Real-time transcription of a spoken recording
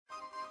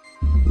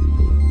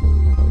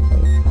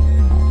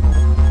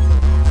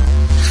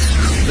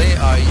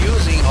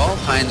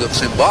kind of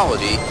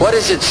symbology. What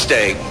is at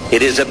stake?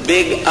 It is a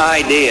big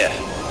idea,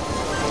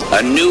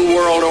 a new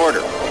world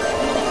order,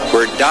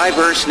 where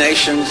diverse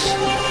nations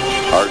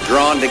are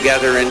drawn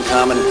together in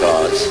common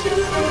cause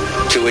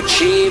to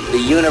achieve the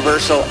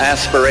universal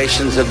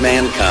aspirations of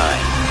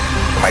mankind.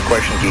 My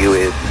question to you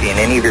is, in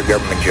any of your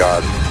government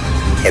jobs,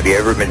 have you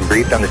ever been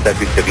briefed on the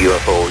subject of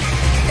UFOs?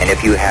 And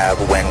if you have,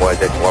 when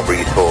was it and what were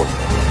you told?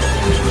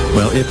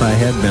 Well, if I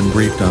had been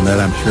briefed on that,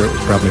 I'm sure it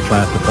was probably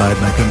classified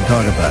and I couldn't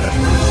talk about it.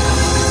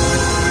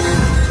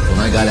 When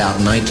I got out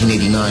in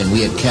 1989,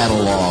 we had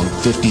cataloged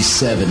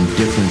 57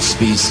 different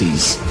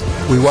species.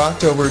 We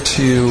walked over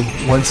to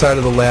one side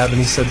of the lab and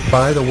he said,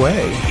 by the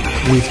way,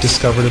 we've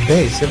discovered a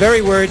base. The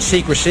very word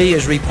secrecy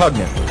is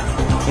repugnant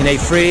in a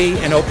free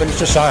and open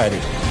society.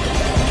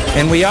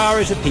 And we are,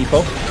 as a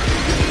people,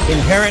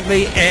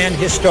 inherently and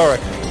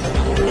historically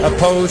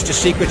opposed to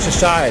secret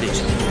societies,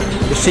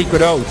 to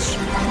secret oaths,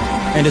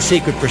 and to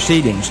secret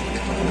proceedings.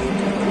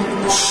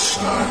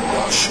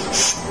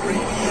 Skywatchers Radio.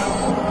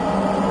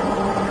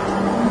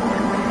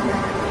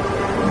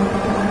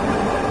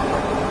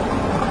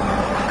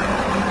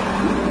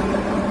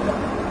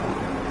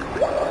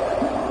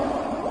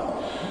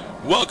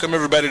 Welcome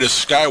everybody to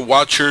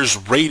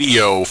Skywatchers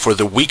Radio for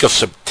the week of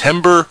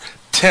September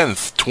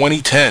 10th,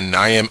 2010.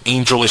 I am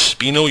Angel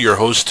Espino, your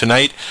host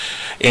tonight,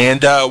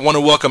 and I want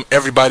to welcome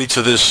everybody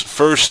to this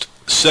first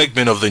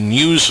segment of the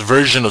news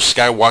version of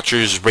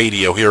Skywatchers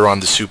Radio here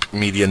on the Soup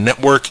Media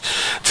Network.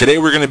 Today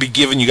we're going to be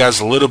giving you guys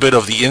a little bit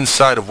of the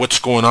inside of what's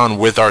going on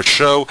with our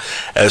show.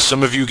 As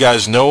some of you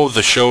guys know,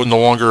 the show no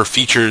longer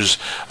features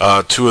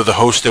two of the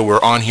hosts that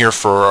were on here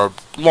for a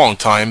long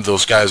time.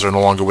 Those guys are no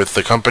longer with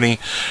the company.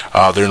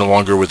 They're no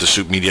longer with the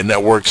Soup Media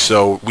Network,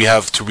 so we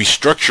have to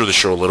restructure the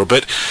show a little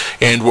bit.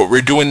 And what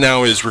we're doing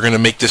now is we're going to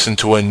make this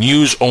into a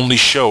news-only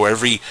show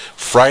every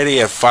Friday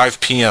at 5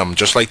 p.m.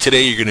 Just like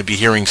today, you're going to be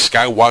hearing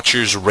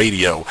Skywatchers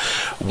Radio.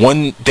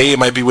 One day it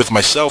might be with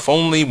myself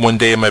only. One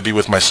day it might be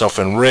with myself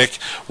and Rick.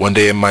 One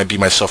day it might be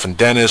myself and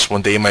Dennis.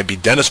 One day it might be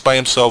Dennis by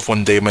himself.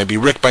 One day it might be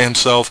Rick by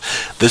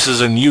himself. This is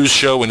a news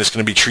show, and it's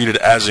going to be treated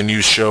as a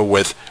news show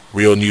with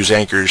real news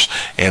anchors,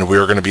 and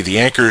we're going to be the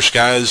anchors,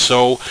 guys.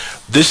 So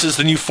this is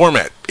the new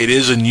format. It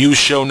is a news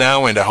show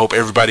now, and I hope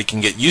everybody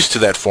can get used to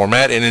that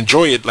format and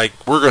enjoy it like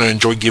we're going to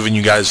enjoy giving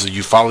you guys the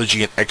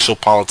ufology and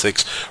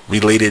exopolitics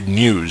related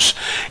news.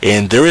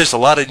 And there is a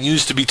lot of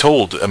news to be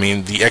told. I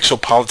mean, the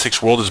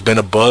exopolitics world has been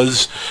a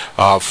buzz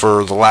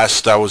for the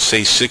last, I would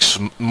say, 6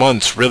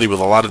 months, really, with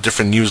a lot of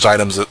different news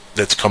items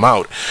that's come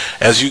out.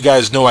 As you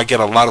guys know, I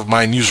get a lot of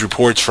my news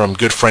reports from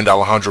good friend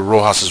Alejandro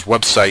Rojas's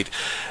website,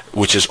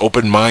 which is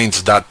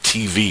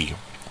openminds.tv.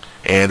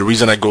 And the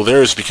reason I go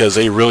there is because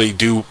they really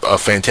do a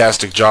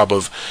fantastic job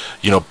of,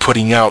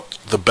 putting out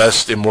the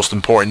best and most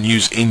important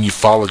news in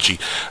ufology.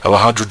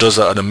 Alejandro does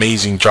an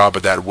amazing job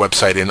at that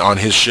website and on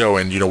his show,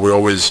 and we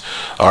always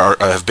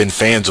have been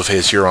fans of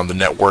his here on the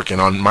network,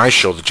 and on my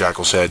show, The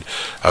Jackal's Head,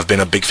 I've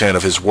been a big fan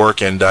of his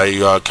work, and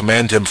I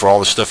commend him for all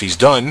the stuff he's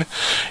done.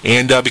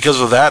 And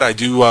because of that, I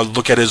do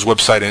look at his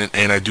website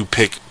and I do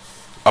pick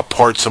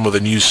apart some of the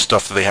news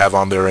stuff that they have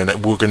on there, and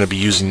we're going to be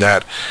using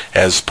that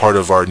as part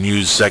of our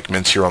news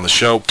segments here on the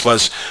show.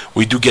 Plus,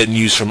 we do get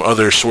news from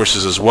other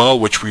sources as well,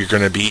 which we're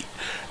going to be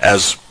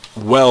as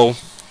well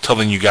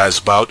telling you guys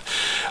about.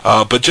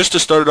 But just to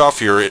start it off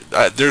here,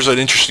 there's an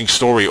interesting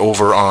story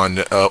over on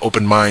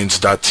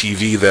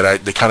openminds.tv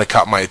that kind of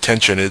caught my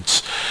attention.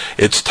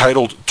 It's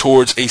titled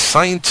 "Towards a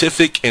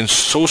Scientific and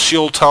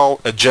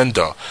Societal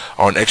Agenda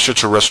on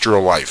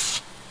Extraterrestrial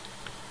Life."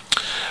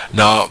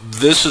 Now,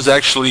 this is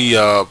actually,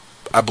 I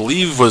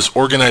believe, was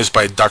organized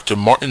by Dr.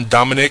 Martin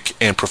Dominic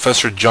and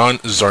Professor John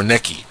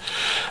Zarnecki.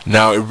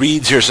 Now, it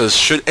reads here, says,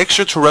 should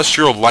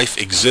extraterrestrial life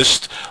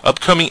exist,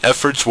 upcoming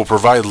efforts will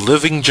provide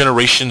living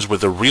generations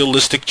with a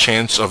realistic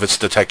chance of its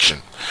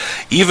detection.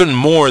 Even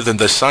more than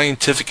the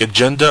scientific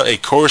agenda, a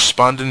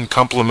corresponding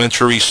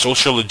complementary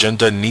social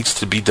agenda needs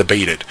to be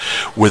debated,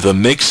 with a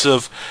mix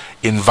of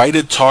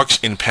invited talks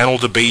and panel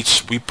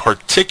debates. We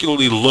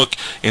particularly look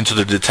into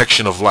the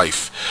detection of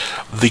life,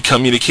 the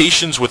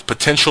communications with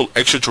potential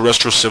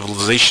extraterrestrial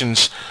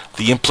civilizations,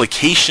 the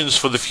implications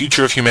for the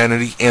future of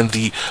humanity, and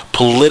the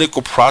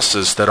political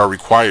process that are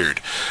required.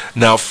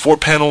 Now, 4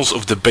 panels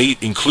of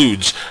debate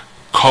includes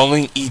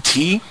calling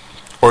ET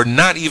or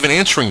not even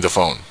answering the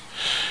phone,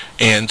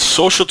 and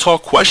social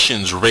talk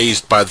questions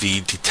raised by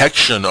the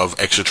detection of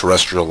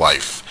extraterrestrial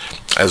life,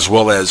 as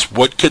well as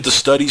what could the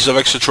studies of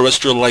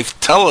extraterrestrial life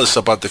tell us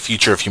about the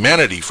future of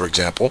humanity, for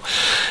example,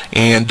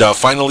 and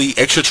finally,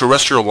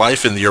 extraterrestrial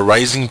life and the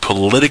arising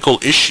political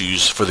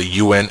issues for the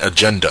UN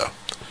agenda.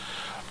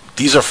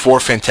 These are 4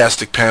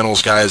 fantastic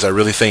panels, guys. I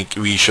really think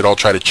we should all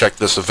try to check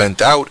this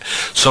event out.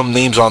 Some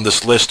names on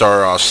this list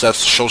are Seth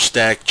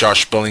Shostak,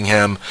 Josh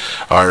Bellingham,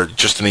 are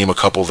just to name a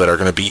couple that are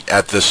going to be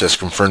at this as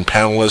confirmed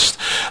panelists.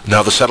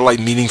 Now, the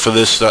satellite meeting for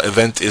this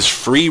event is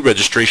free.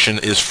 Registration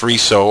is free,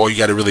 so all you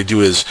got to really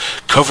do is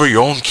cover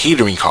your own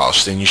catering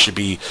costs, and you should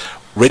be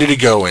ready to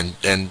go. And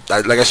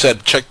like I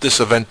said, check this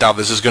event out.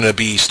 This is going to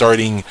be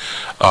starting,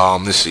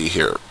 let's see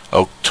here,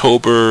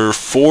 October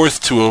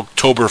 4th to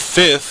October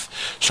 5th,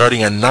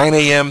 starting at 9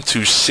 a.m.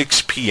 to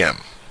 6 p.m.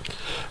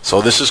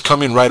 So this is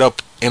coming right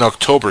up in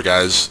October,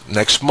 guys,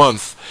 next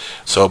month.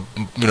 So,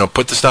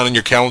 put this down in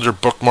your calendar,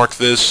 bookmark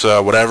this,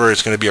 whatever.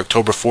 It's going to be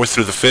October 4th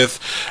through the 5th,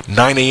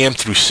 9 a.m.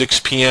 through 6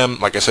 p.m.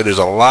 Like I said, there's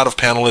a lot of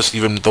panelists,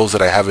 even those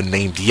that I haven't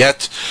named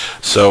yet.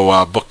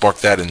 So bookmark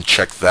that and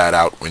check that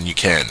out when you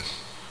can.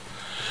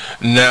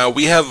 Now,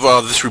 we have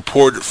this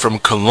report from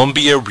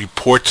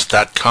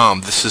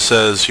ColumbiaReports.com. This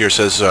says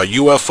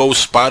UFO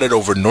spotted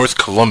over North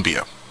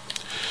Colombia.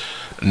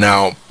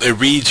 Now, it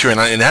reads here, and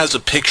it has a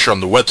picture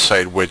on the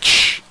website,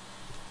 which,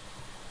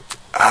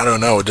 I don't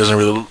know, it doesn't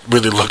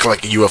really look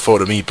like a UFO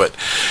to me, but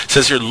it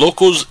says here,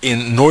 locals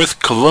in North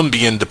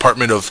Colombian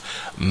Department of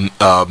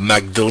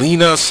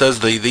Magdalena says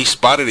they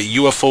spotted a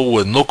UFO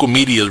when local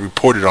media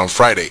reported on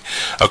Friday.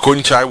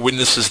 According to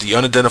eyewitnesses, the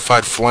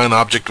unidentified flying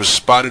object was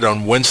spotted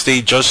on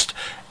Wednesday just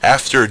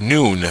after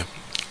noon.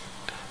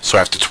 So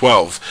after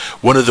 12.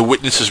 One of the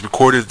witnesses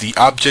recorded the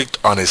object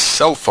on his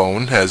cell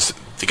phone, as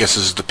I guess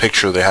this is the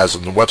picture that has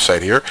on the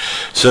website here.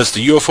 Says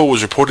the UFO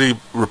was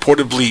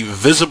reportedly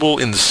visible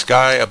in the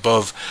sky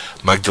above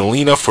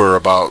Magdalena for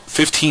about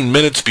 15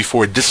 minutes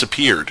before it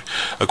disappeared.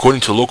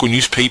 According to local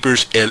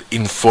newspapers El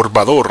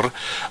Informador,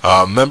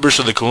 members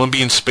of the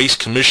Colombian Space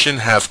Commission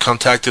have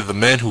contacted the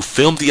man who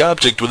filmed the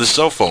object with his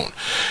cell phone.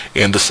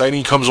 And the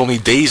sighting comes only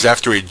days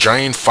after a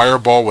giant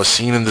fireball was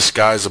seen in the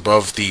skies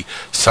above the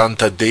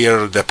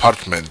Santander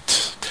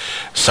department.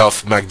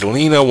 South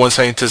Magdalena, one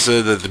scientist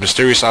said that the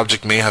mysterious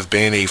object may have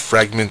been a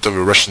fragment of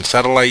a Russian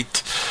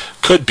satellite.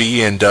 Could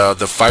be, and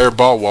the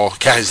fireball, well,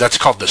 guys, that's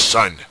called the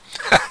sun.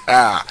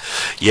 Yeah,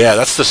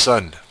 that's the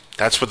sun.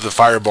 That's what the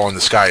fireball in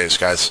the sky is,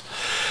 guys.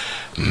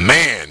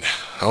 Man,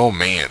 oh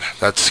man,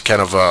 that's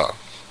kind of a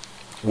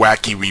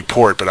wacky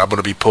report, but I'm going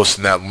to be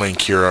posting that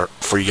link here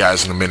for you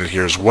guys in a minute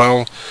here as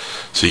well,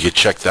 so you can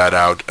check that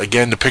out.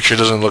 Again, the picture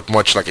doesn't look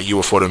much like a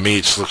UFO to me.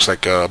 It just looks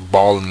like a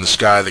ball in the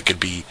sky that could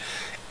be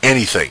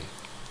anything.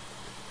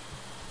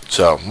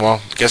 So,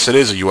 well, I guess it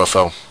is a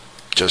UFO.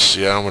 Just,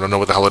 we don't know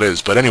what the hell it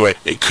is. But anyway,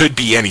 it could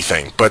be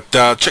anything. But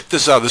check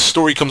this out. This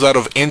story comes out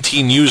of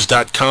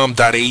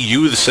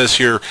ntnews.com.au. This says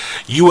here,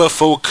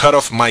 UFO cut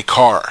off my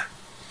car.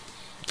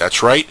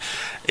 That's right.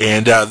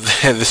 And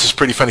this is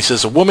pretty funny. It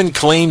says, a woman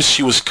claims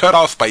she was cut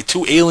off by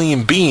two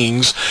alien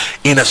beings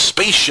in a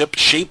spaceship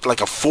shaped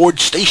like a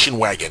Ford station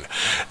wagon.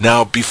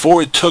 Now,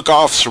 before it took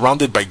off,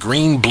 surrounded by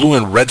green, blue,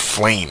 and red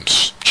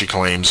flames, she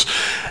claims.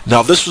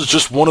 Now, this was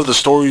just one of the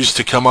stories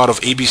to come out of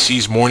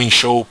ABC's morning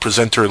show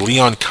presenter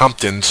Leon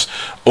Compton's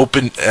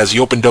as he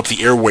opened up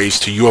the airways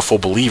to UFO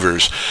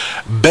believers.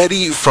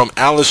 Betty from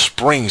Alice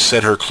Springs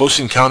said her close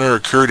encounter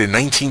occurred in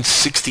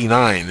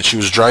 1969. She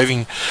was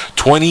driving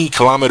 20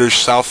 kilometers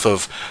south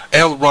of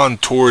Elron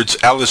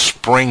towards Alice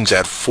Springs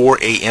at 4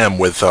 a.m.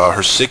 with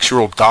her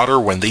 6-year-old daughter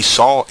when they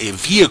saw a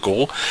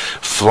vehicle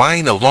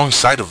flying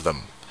alongside of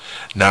them.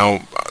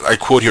 Now, I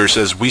quote here, it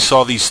says, we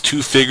saw these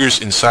two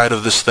figures inside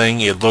of this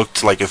thing. It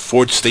looked like a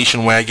Ford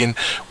station wagon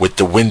with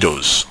the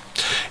windows.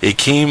 It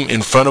came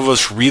in front of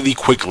us really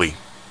quickly,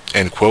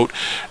 end quote.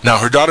 Now,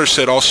 her daughter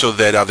said also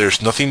that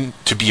there's nothing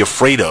to be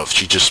afraid of.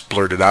 She just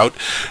blurted out.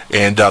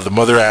 And the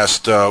mother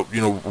asked,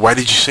 why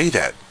did you say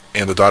that?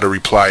 And the daughter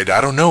replied,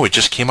 I don't know. It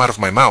just came out of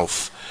my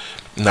mouth.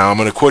 Now, I'm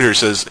going to quote here. It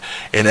says,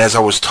 and as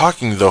I was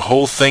talking, the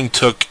whole thing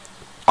took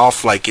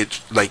off like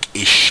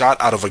a shot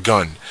out of a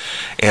gun,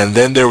 and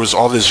then there was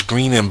all this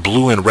green and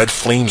blue and red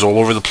flames all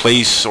over the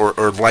place, or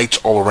lights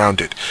all around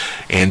it.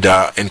 And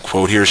end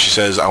quote here, she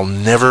says, I'll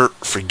never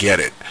forget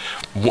it.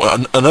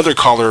 Another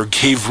caller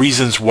gave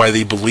reasons why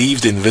they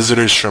believed in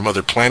visitors from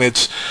other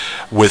planets,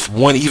 with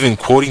one even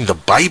quoting the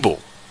Bible.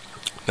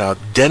 Now,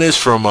 Dennis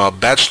from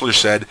Bachelor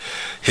said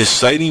his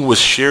sighting was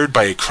shared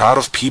by a crowd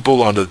of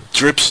people on the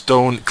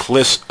Dripstone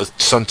Cliffs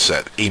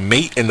sunset. A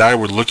mate and I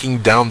were looking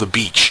down the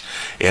beach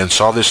and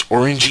saw this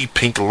orangey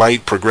pink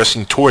light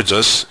progressing towards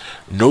us.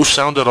 No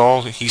sound at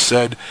all, he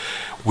said.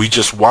 We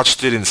just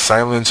watched it in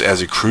silence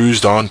as it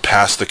cruised on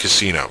past the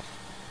casino.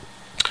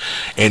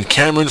 And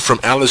Cameron from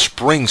Alice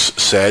Springs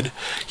said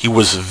he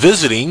was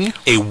visiting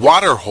a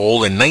water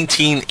hole in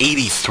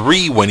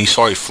 1983 when he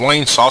saw a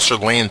flying saucer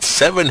land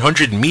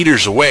 700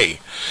 meters away.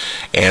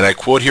 And I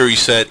quote here, he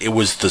said, it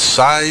was the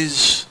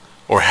size,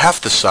 or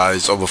half the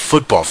size, of a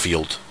football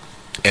field,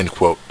 end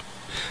quote.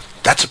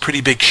 That's a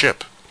pretty big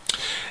ship.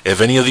 If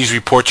any of these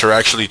reports are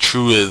actually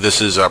true,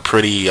 this is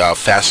pretty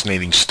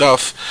fascinating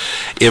stuff.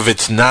 If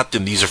it's not,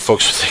 then these are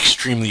folks with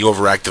extremely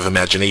overactive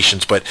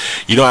imaginations. But,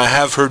 I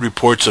have heard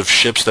reports of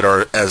ships that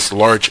are as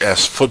large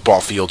as football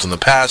fields in the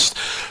past,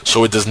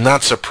 so it does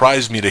not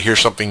surprise me to hear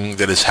something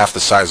that is half the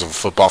size of a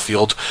football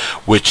field,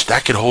 which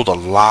that could hold a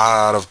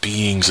lot of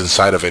beings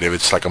inside of it. If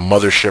it's like a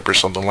mothership or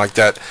something like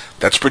that,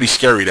 that's pretty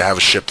scary to have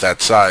a ship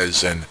that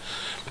size and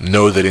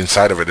know that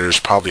inside of it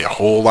there's probably a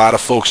whole lot of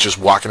folks just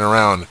walking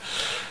around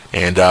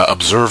and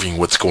observing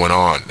what's going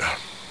on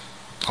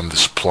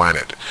this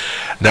planet.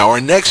 Now, our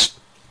next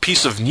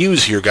piece of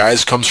news here,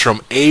 guys, comes from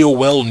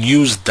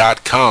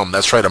AOLnews.com.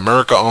 That's right,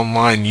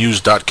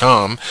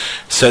 AmericaOnlineNews.com.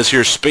 It says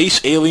here,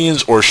 space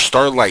aliens or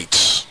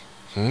starlights.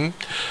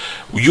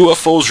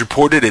 UFOs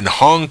reported in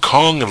Hong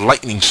Kong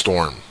lightning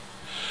storm.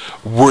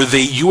 Were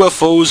they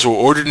UFOs or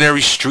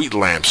ordinary street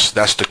lamps?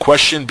 That's the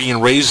question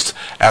being raised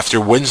after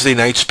Wednesday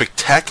night's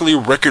spectacular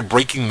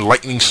record-breaking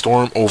lightning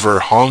storm over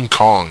Hong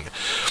Kong.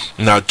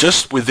 Now,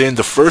 just within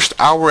the first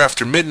hour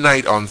after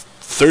midnight on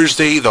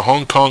Thursday, the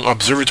Hong Kong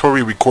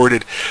Observatory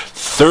recorded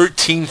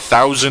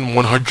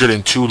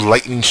 13,102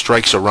 lightning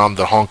strikes around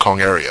the Hong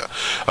Kong area.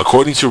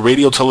 According to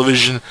Radio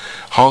Television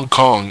Hong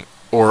Kong,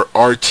 or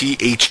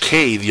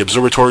RTHK, the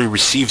observatory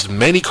received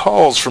many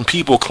calls from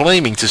people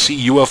claiming to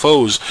see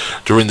UFOs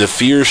during the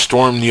fierce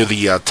storm near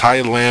the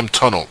Tai Lam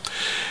Tunnel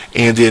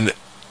and in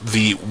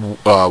the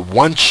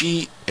Wan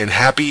Chi and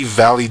Happy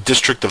Valley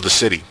district of the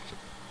city.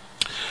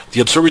 The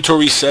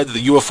observatory said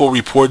the UFO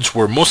reports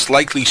were most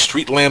likely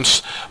street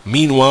lamps.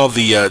 Meanwhile,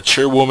 the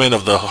chairwoman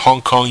of the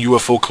Hong Kong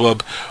UFO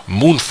Club,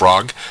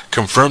 Moonfrog,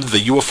 confirmed that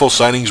the UFO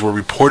sightings were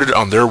reported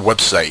on their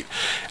website.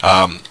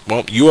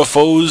 Well,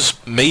 UFOs,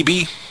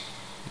 maybe.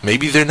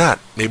 Maybe they're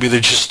not. Maybe they're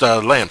just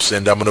lamps.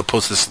 And I'm going to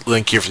post this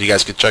link here so you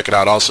guys can check it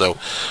out also.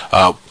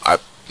 I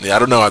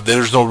don't know.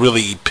 There's no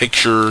really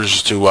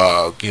pictures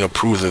to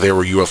prove that they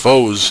were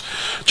UFOs.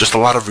 Just a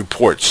lot of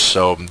reports.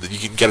 So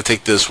you got to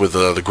take this with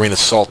the grain of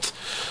salt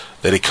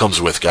that it comes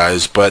with,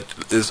 guys. But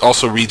it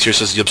also reads here,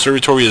 says the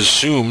observatory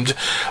assumed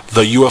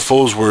the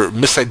UFOs were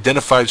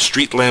misidentified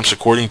street lamps,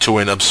 according to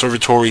an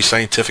observatory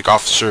scientific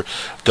officer,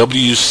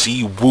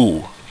 W.C.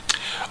 Wu.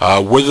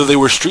 Whether they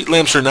were street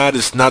lamps or not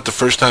is not the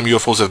first time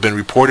UFOs have been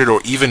reported or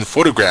even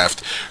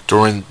photographed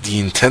during the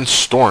intense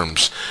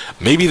storms.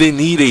 Maybe they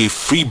need a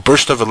free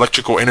burst of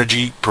electrical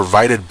energy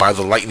provided by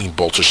the lightning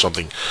bolts or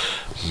something.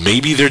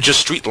 Maybe they're just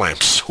street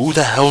lamps. Who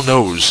the hell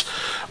knows?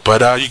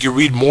 But you can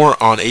read more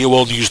on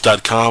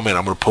AOLnews.com, and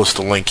I'm going to post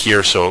a link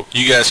here, so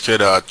you guys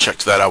could check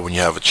that out when you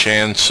have a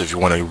chance if you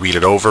want to read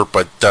it over.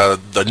 But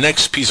the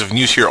next piece of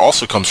news here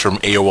also comes from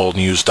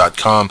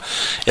AOLnews.com.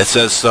 It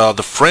says,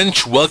 the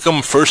French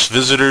welcome first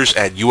visitors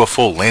at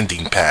UFO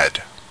landing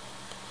pad.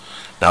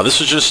 Now, this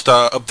was just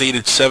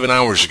updated 7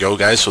 hours ago,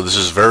 guys, so this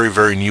is very,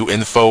 very new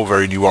info,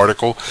 very new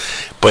article.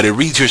 But it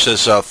reads here,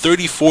 says,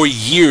 34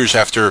 years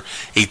after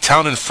a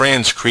town in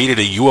France created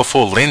a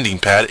UFO landing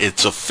pad,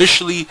 it's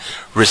officially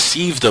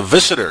received a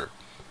visitor.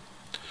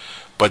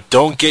 But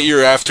don't get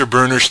your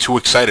afterburners too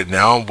excited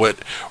now. What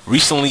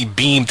recently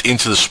beamed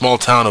into the small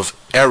town of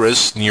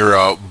Arras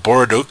near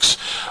Bordeaux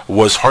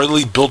was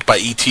hardly built by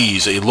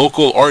ETs. A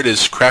local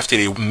artist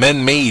crafted a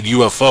man-made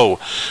UFO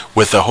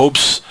with the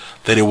hopes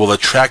that it will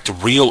attract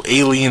real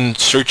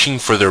aliens searching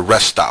for their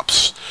rest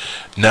stops.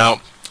 Now,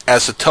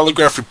 as the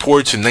Telegraph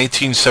reports, in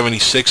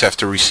 1976,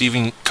 after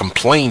receiving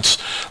complaints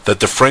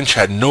that the French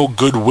had no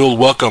goodwill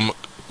welcome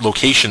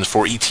locations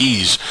for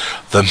ETs,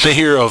 the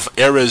mayor of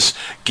Arras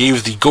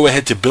gave the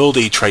go-ahead to build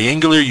a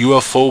triangular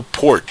UFO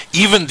port,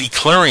 even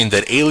declaring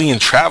that alien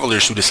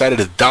travelers who decided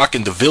to dock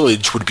in the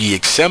village would be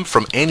exempt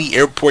from any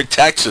airport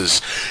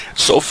taxes.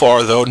 So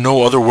far, though,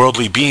 no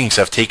otherworldly beings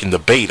have taken the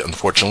bait,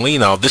 unfortunately.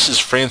 Now, this is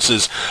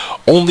France's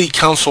only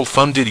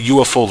council-funded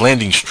UFO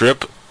landing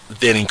strip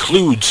that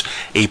includes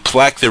a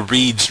plaque that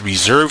reads,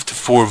 "Reserved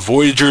for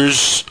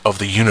Voyagers of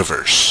the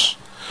Universe."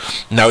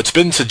 Now, it's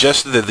been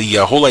suggested that the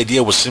whole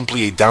idea was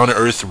simply a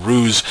down-to-earth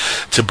ruse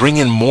to bring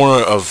in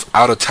more of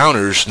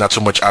out-of-towners, not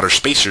so much outer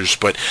spacers,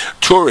 but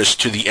tourists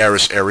to the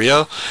Arras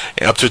area,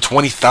 up to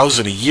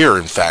 20,000 a year,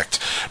 in fact.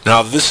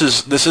 Now, this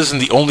isn't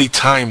the only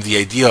time the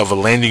idea of a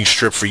landing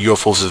strip for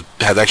UFOs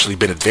has actually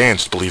been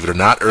advanced, believe it or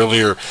not.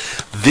 Earlier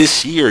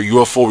this year,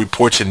 UFO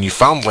reports in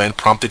Newfoundland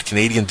prompted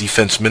Canadian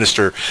Defense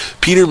Minister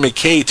Peter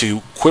MacKay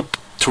to quip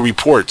to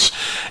reports,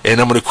 and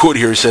I'm going to quote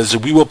here. It says,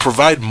 "We will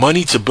provide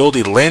money to build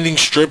a landing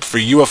strip for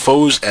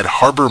UFOs at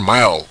Harbor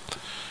Mile."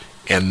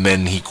 And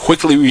then he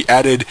quickly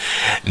added,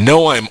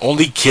 "No, I'm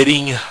only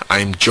kidding.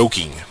 I'm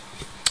joking."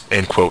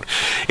 End quote.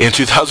 In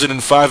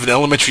 2005, an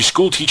elementary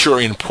school teacher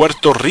in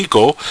Puerto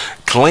Rico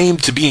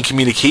claimed to be in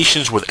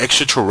communications with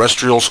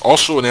extraterrestrials,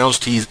 also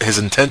announced his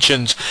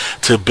intentions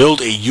to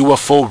build a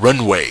UFO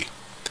runway.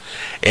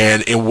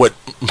 And in what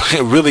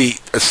really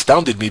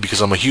astounded me,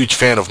 because I'm a huge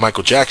fan of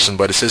Michael Jackson,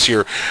 but it says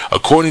here,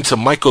 according to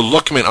Michael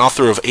Luckman,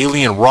 author of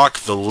Alien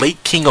Rock, the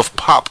late king of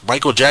pop,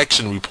 Michael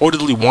Jackson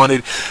reportedly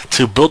wanted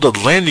to build a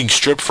landing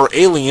strip for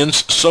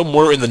aliens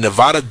somewhere in the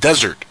Nevada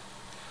desert.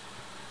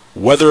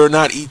 Whether or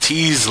not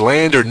ETs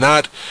land or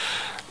not,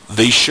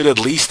 they should at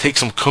least take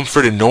some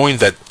comfort in knowing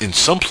that in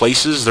some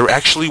places they're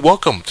actually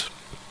welcomed.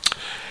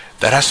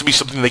 That has to be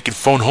something they can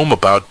phone home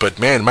about. But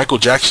man, Michael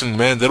Jackson,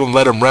 man, they don't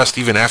let him rest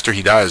even after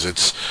he dies.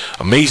 It's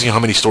amazing how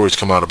many stories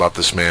come out about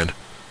this man.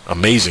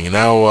 Amazing. And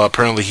now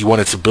apparently he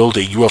wanted to build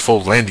a UFO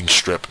landing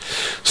strip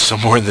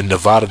somewhere in the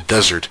Nevada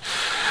desert.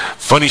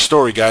 Funny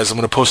story, guys. I'm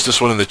going to post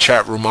this one in the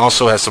chat room.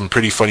 Also has some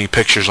pretty funny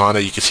pictures on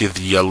it. You can see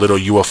the little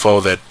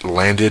UFO that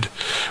landed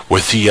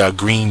with the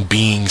green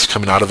beings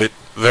coming out of it.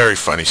 Very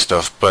funny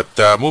stuff. But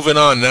moving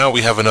on now,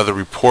 we have another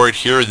report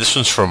here. This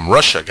one's from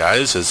Russia,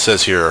 guys. It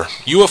says here,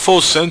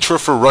 UFO Center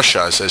for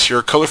Russia. It says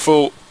here,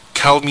 colorful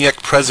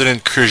Kalmyk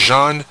President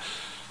Kyrgyzstan,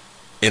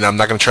 and I'm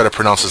not going to try to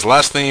pronounce his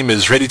last name,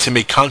 is ready to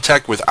make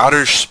contact with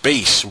outer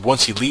space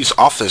once he leaves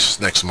office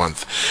next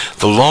month.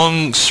 The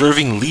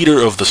long-serving leader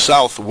of the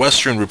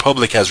Southwestern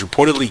Republic has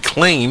reportedly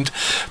claimed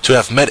to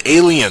have met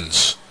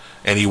aliens,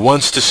 and he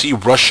wants to see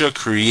Russia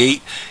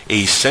create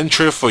a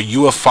center for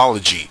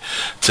ufology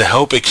to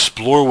help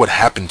explore what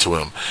happened to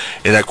him.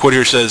 And that quote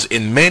here says,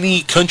 in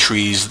many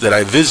countries that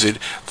I visit,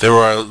 there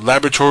are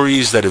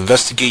laboratories that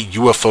investigate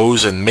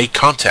UFOs and make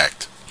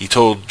contact. He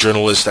told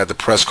journalists at the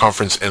press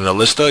conference in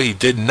Alista. He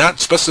did not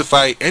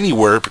specify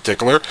anywhere in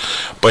particular,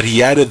 but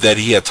he added that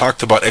he had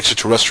talked about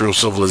extraterrestrial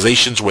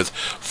civilizations with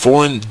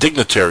foreign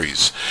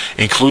dignitaries,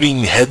 including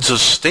heads of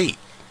state.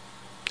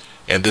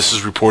 And this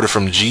is reported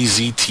from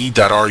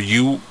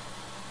gzt.ru.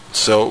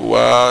 So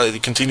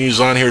it continues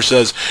on here,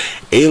 says,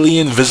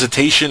 alien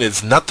visitation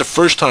is not the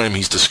first time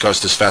he's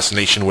discussed his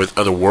fascination with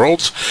other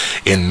worlds.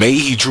 In May,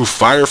 he drew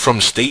fire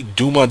from State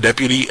Duma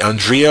Deputy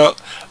Andrea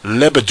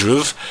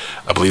Lebedev,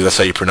 I believe that's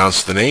how you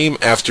pronounce the name,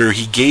 after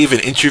he gave an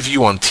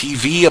interview on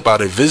TV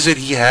about a visit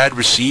he had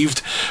received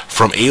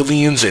from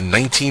aliens in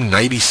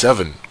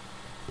 1997.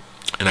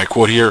 And I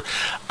quote here,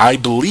 I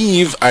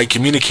believe I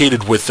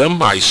communicated with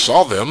them, I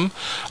saw them,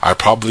 I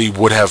probably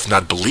would have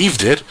not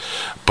believed it,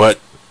 but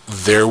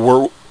there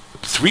were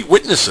 3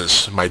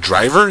 witnesses, my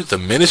driver, the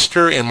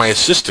minister, and my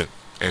assistant,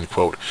 end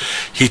quote.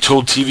 He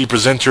told TV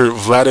presenter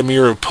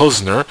Vladimir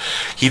Pilsner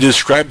he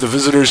described the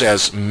visitors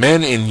as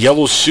men in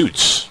yellow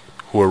suits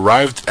who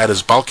arrived at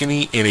his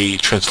balcony in a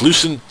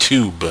translucent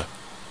tube.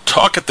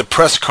 Talk at the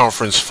press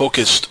conference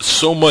focused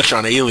so much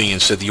on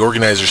aliens that the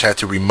organizers had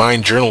to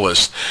remind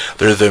journalists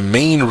that the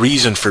main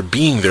reason for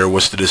being there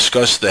was to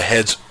discuss the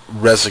head's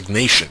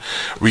resignation.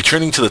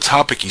 Returning to the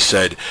topic, he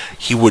said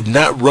he would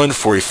not run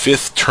for a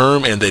 5th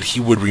term and that he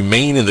would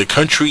remain in the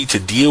country to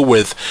deal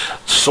with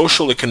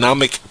social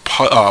economic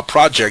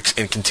projects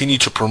and continue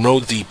to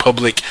promote the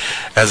public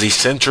as a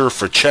center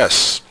for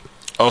chess.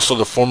 Also,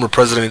 the former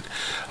president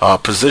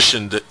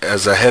positioned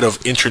as a head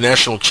of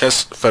International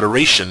Chess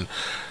Federation,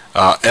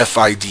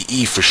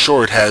 FIDE for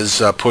short, has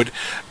put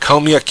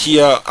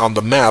Kalmykia on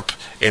the map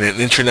in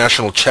an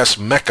international chess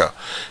mecca.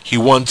 He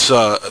wants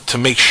to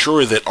make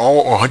sure that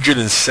all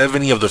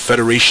 170 of the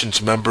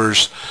Federation's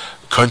members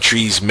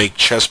countries make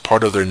chess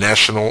part of their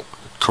national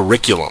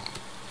curriculum.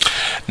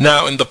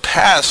 Now, in the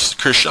past,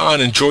 Kyrgyzstan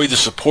enjoyed the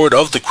support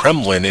of the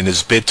Kremlin in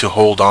his bid to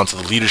hold on to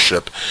the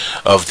leadership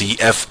of the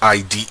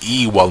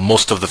FIDE, while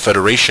most of the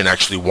Federation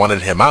actually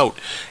wanted him out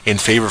in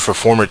favor for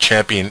former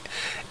champion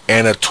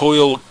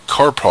Anatoly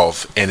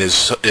Karpov and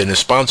his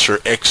sponsor,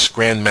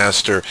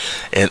 ex-grandmaster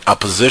and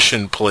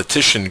opposition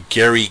politician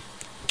Garry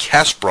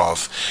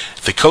Kasparov.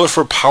 The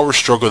colorful power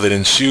struggle that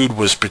ensued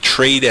was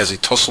portrayed as a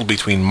tussle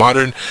between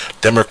modern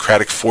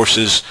democratic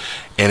forces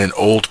and an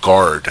old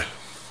guard.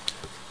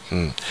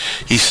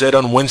 He said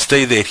on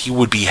Wednesday that he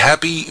would be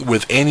happy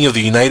with any of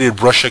the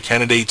United Russia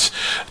candidates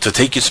to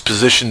take his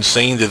position,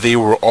 saying that they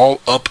were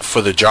all up for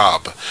the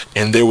job.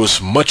 And there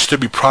was much to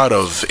be proud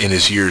of in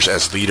his years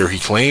as leader, he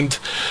claimed.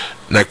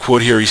 And I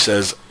quote here, he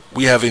says,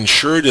 "We have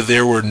ensured that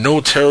there were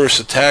no terrorist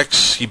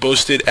attacks," he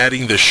boasted,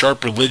 adding the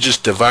sharp religious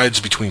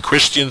divides between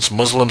Christians,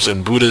 Muslims,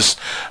 and Buddhists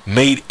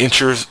made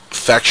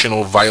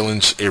interfactional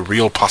violence a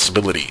real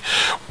possibility.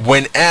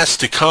 When asked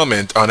to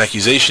comment on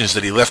accusations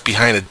that he left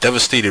behind a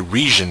devastated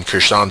region,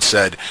 Kyrgyzstan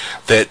said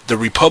that the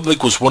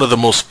republic was one of the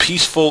most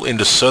peaceful in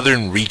the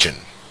southern region.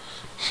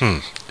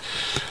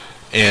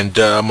 And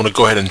I'm going to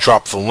go ahead and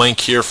drop the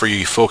link here for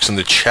you folks in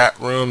the chat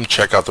room.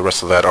 Check out the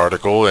rest of that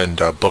article and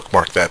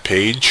bookmark that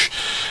page.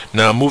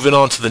 Now, moving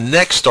on to the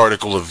next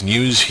article of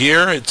news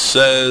here. It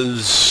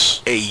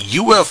says, a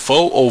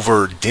UFO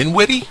over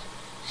Dinwiddie?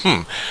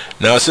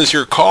 Now, it says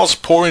here, calls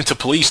pour into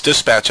police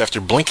dispatch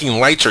after blinking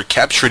lights are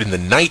captured in the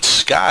night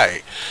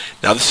sky.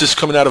 Now, this is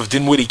coming out of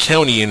Dinwiddie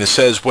County, and it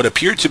says, what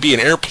appeared to be an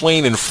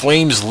airplane in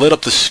flames lit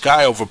up the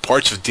sky over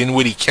parts of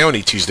Dinwiddie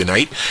County Tuesday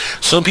night.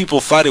 Some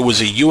people thought it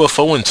was a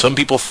UFO, and some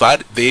people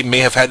thought they may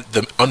have had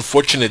the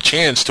unfortunate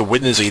chance to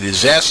witness a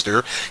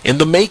disaster in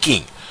the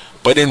making.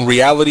 But in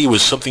reality, it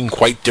was something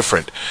quite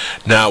different.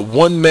 Now,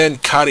 one man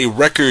caught a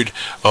record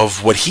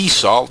of what he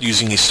saw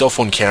using a cell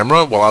phone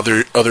camera, while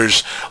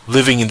others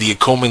living in the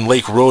Akoman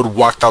Lake Road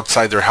walked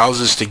outside their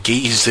houses to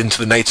gaze into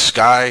the night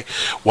sky,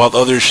 while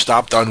others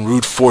stopped on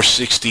Route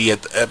 460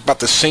 at about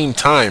the same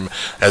time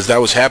as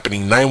that was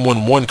happening.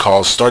 911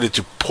 calls started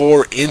to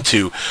pour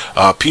into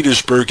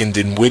Petersburg and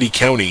Dinwiddie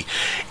County.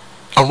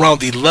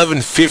 Around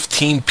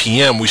 11:15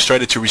 p.m., we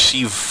started to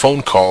receive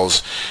phone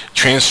calls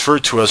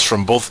transferred to us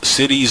from both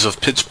cities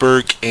of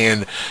Pittsburgh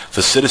and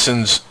the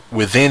citizens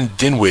within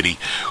Dinwiddie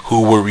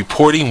who were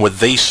reporting what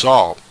they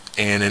saw.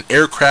 And an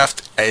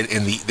aircraft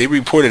they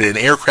reported an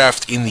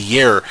aircraft in the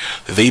air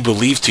that they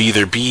believed to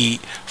either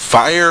be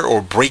fire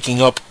or breaking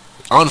up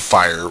on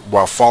fire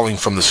while falling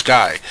from the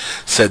sky,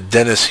 said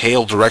Dennis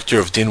Hale, director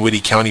of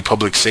Dinwiddie County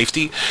Public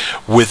Safety.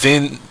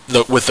 Within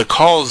with the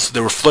calls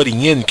that were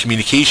flooding in,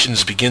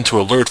 communications began to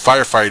alert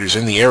firefighters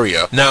in the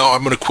area. Now,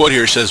 I'm going to quote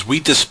here. It says, "We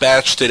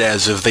dispatched it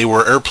as if they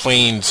were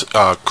airplanes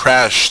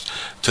crashed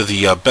to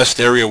the best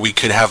area we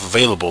could have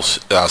available,"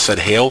 said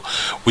Hale.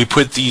 "We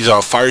put these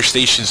fire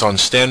stations on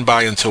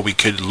standby until we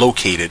could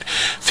locate it.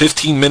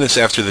 15 minutes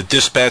after the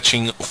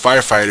dispatching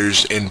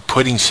firefighters and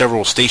putting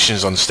several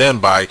stations on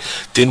standby,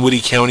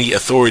 Dinwiddie County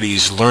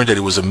authorities learned that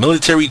it was a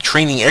military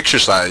training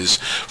exercise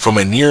from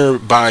a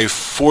nearby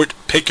Fort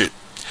Pickett.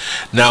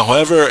 Now,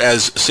 however,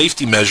 as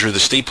safety measure, the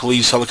state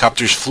police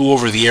helicopters flew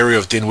over the area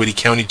of Dinwiddie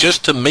County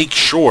just to make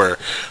sure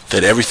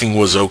that everything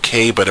was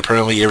okay, but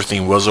apparently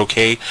everything was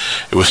okay.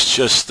 It was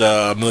just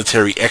a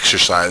military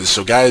exercise.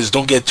 So guys,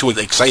 don't get too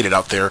excited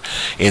out there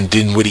in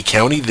Dinwiddie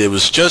County. There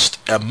was just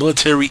a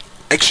military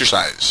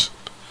exercise.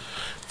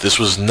 This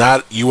was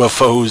not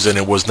UFOs and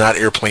it was not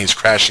airplanes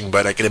crashing,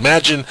 but I can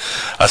imagine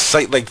a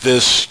site like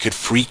this could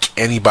freak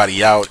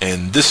anybody out.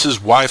 And this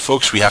is why,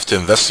 folks, we have to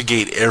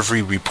investigate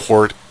every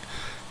report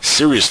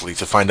seriously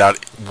to find out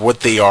what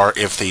they are,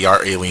 if they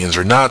are aliens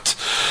or not.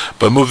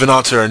 But moving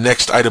on to our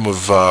next item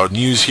of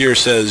news here,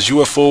 says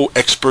UFO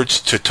experts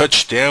to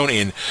touch down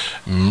in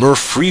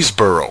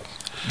Murfreesboro.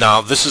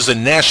 Now, this is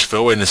in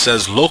Nashville, and it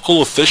says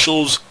local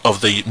officials of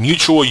the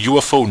Mutual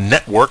UFO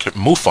Network,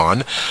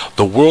 MUFON,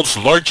 the world's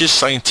largest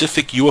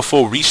scientific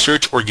UFO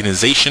research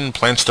organization,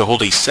 plans to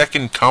hold a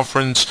second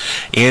conference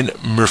in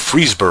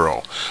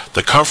Murfreesboro.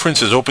 The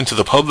conference is open to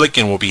the public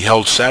and will be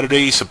held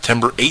Saturday,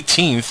 September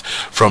 18th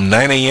from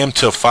 9 a.m.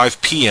 to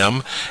 5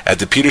 p.m. at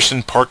the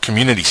Peterson Park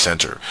Community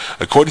Center.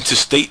 According to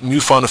state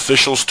MUFON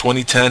officials,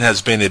 2010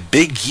 has been a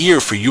big year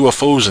for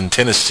UFOs in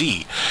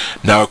Tennessee.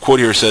 Now, a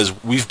quote here says,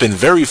 "We've been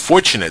very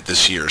fortunate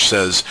this year,"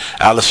 says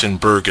Allison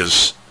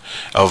Burgess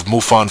of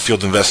MUFON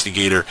Field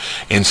Investigator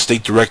and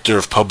State Director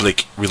of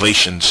Public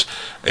Relations.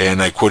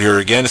 And I quote here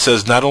again, it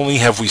says, "Not only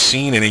have we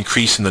seen an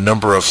increase in the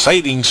number of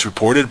sightings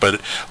reported,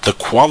 but the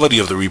quality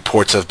of the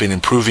reports have been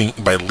improving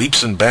by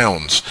leaps and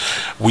bounds.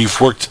 We've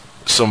worked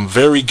some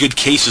very good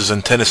cases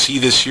in Tennessee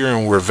this year,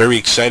 and we're very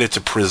excited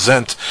to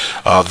present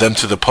them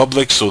to the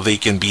public so they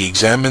can be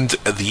examined,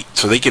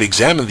 so they can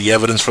examine the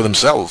evidence for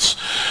themselves.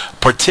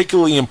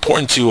 Particularly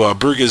important to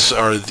Burgess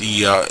are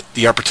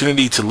the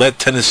opportunity to let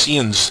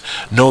Tennesseans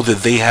know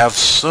that they have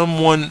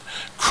someone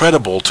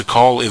credible to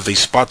call if they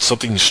spot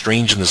something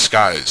strange in the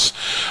skies.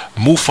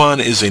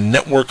 MUFON is a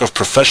network of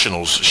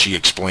professionals," she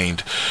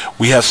explained.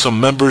 "We have some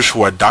members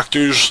who are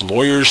doctors,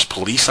 lawyers,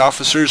 police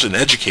officers, and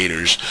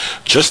educators,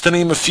 just to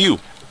name a few.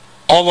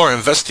 All our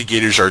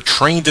investigators are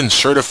trained and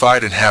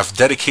certified and have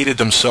dedicated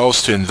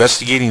themselves to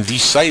investigating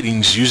these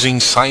sightings using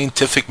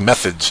scientific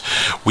methods.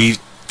 We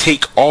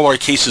take all our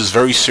cases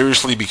very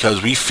seriously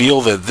because we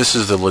feel that this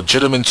is a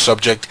legitimate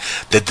subject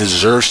that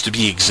deserves to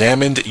be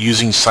examined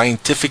using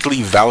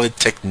scientifically valid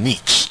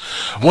techniques."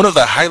 One of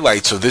the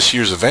highlights of this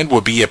year's event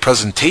will be a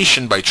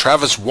presentation by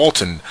Travis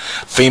Walton,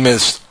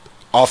 famous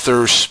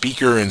author,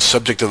 speaker, and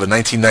subject of the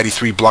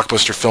 1993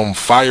 blockbuster film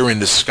Fire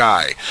in the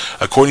Sky.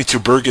 According to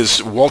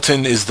Burgess,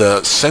 Walton is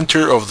the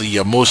center of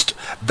the most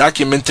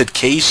documented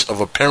case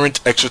of apparent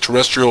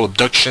extraterrestrial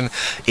abduction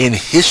in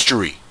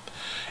history,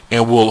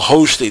 and will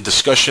host a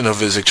discussion of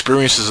his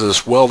experiences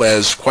as well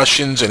as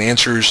questions and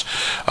answers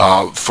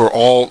for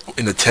all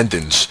in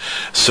attendance.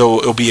 So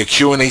it'll be a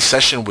Q&A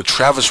session with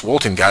Travis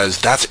Walton, guys.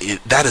 That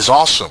is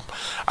awesome.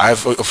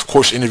 I've of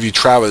course interviewed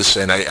Travis,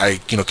 and I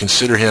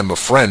consider him a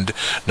friend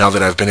now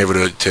that I've been able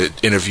to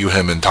interview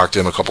him and talk to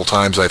him a couple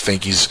times. I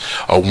think he's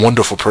a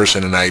wonderful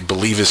person, and I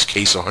believe his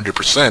case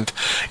 100%.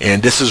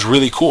 And this is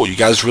really cool. You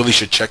guys really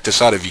should check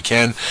this out if you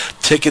can.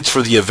 Tickets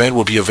for the event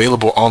will be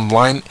available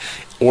online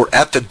or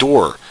at the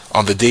door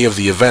on the day of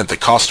the event. The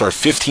costs are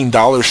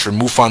 $15 for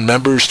MUFON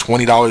members,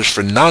 $20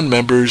 for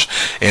non-members,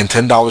 and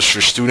 $10 for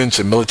students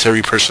and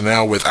military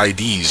personnel with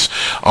IDs.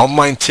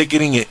 Online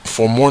ticketing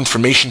for more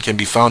information can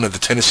be found at the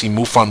Tennessee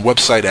MUFON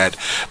website at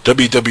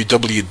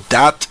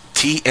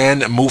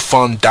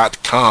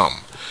www.tnmufon.com.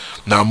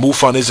 Now,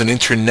 MUFON is an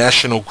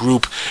international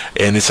group,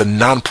 and it's a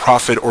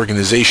non-profit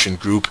organization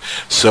group.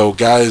 So,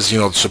 guys,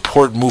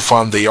 support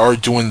MUFON. They are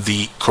doing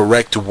the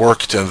correct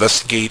work to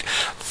investigate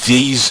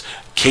these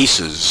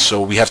cases. So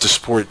we have to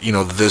support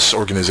this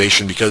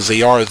organization because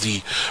they are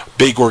the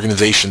big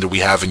organization that we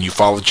have in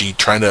ufology,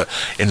 trying to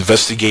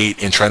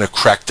investigate and trying to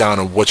crack down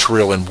on what's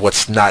real and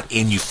what's not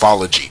in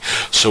ufology.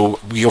 So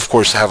we of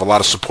course have a lot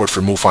of support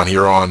for MUFON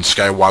here on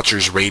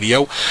Skywatchers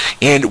Radio,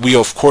 and we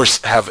of course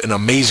have an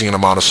amazing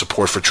amount of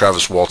support for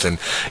Travis Walton,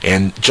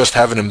 and just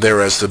having him there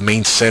as the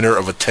main center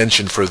of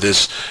attention for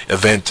this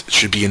event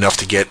should be enough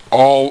to get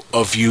all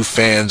of you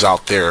fans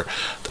out there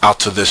out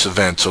to this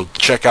event. So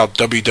check out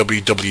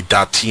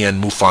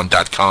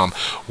www.tnmufon.com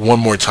one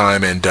more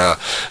time and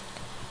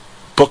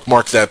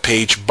bookmark that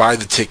page, buy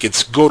the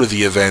tickets, go to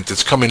the event.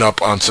 It's coming up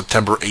on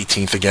September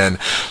 18th again,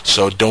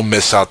 so don't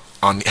miss out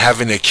on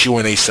having a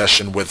Q&A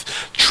session with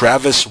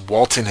Travis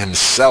Walton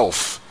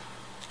himself.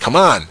 Come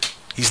on,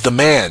 he's the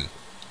man.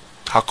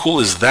 How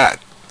cool is that?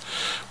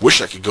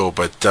 Wish I could go,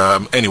 but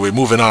anyway,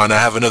 moving on. I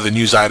have another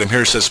news item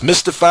here. It says,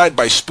 mystified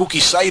by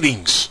spooky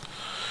sightings.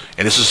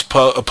 And this is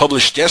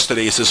published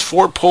yesterday. It says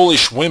 4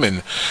 Polish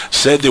women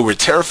said they were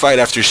terrified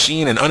after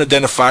seeing an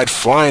unidentified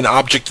flying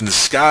object in the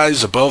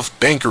skies above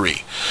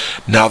Bankery.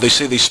 Now, they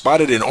say they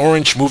spotted an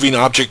orange moving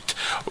object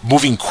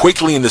moving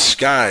quickly in the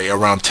sky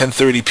around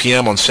 10:30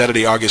 p.m. on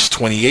Saturday, August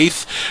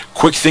 28th.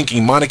 Quick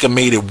thinking Monica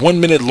made a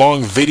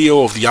 1-minute-long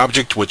video of the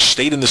object, which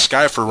stayed in the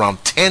sky for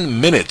around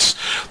 10 minutes.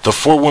 The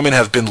 4 women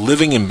have been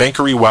living in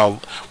Bankery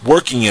while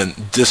working in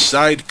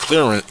Decide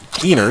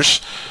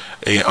Cleaners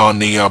on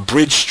the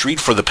Bridge Street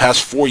for the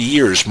past 4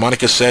 years.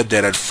 Monica said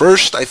that at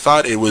first I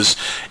thought it was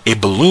a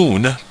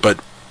balloon, but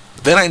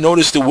then I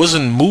noticed it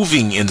wasn't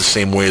moving in the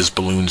same way as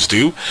balloons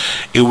do.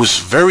 It was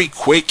very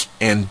quick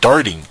and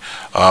darting,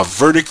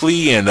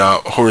 vertically and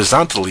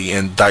horizontally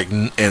and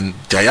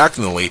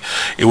diagonally.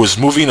 It was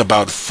moving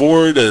about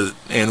forward and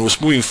it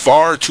was moving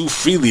far too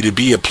freely to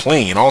be a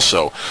plane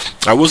also.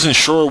 I wasn't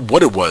sure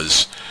what it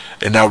was.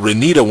 And now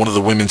Renita, one of the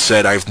women,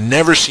 said, I've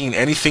never seen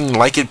anything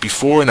like it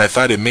before, and I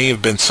thought it may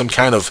have been some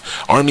kind of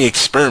army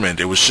experiment.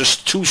 It was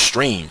just too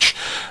strange.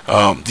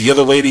 The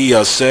other lady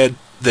said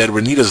that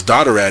Renita's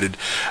daughter added,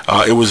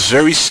 it was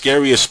very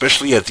scary,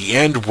 especially at the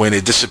end when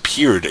it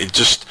disappeared. It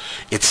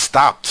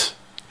stopped.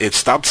 It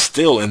stopped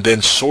still and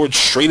then soared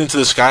straight into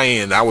the sky,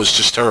 and I was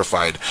just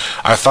terrified.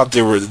 I thought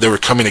they were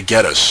coming to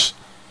get us.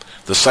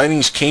 The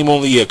sightings came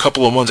only a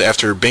couple of months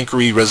after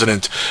Bankery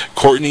resident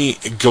Courtney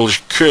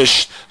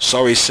Gilchrist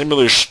saw a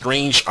similar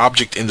strange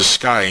object in the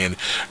sky, and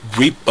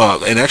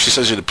actually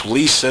says that the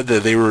police said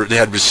that they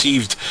had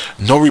received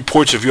no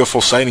reports of UFO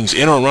sightings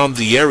in or around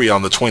the area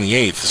on the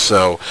 28th.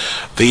 So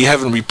they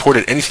haven't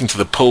reported anything to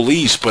the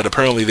police, but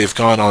apparently they've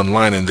gone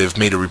online and they've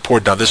made a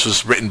report. Now, this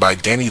was written by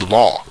Danny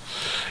Law,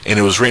 and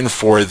it was written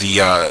for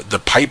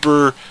the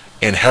Piper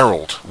and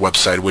Herald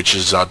website, which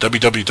is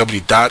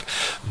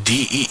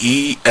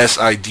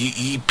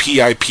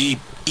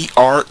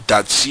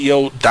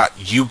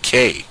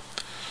www.deesepiper.co.uk,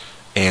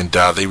 and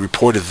they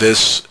reported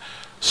this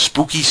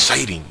spooky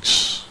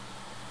sightings.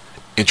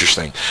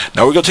 Interesting.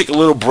 Now we're going to take a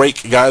little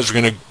break, guys. We're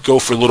going to go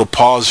for a little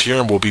pause here,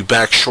 and we'll be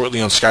back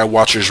shortly on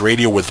Skywatchers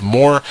Radio with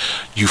more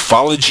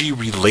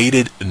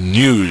ufology-related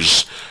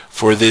news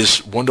for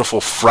this wonderful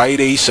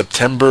Friday,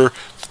 September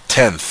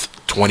 10th,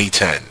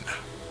 2010.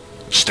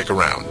 Stick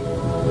around.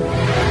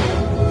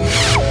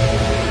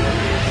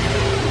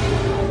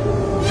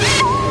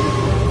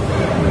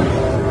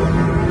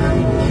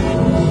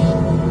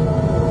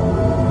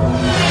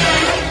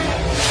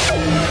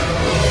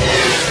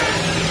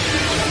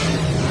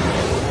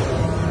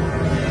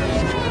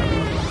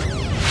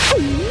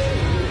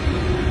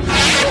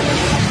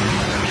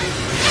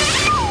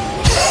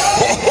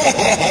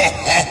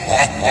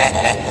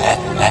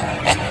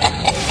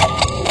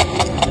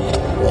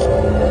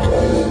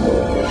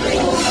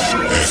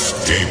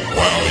 Escape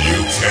while you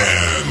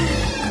can.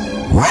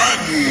 Run,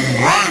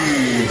 run,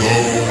 go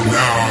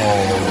now,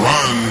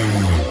 run.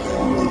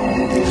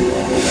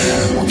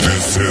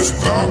 This is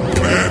the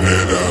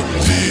planet of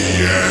the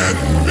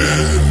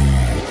Ant-Men.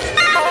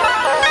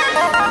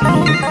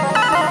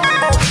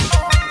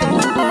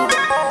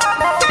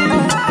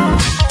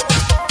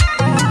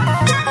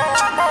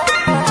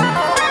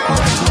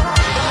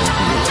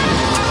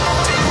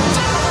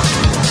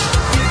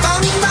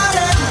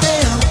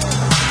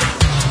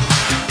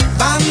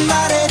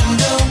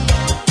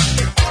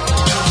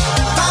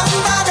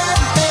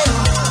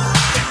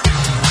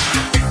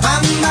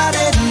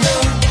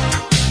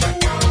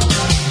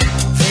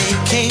 They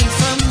came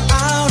from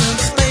out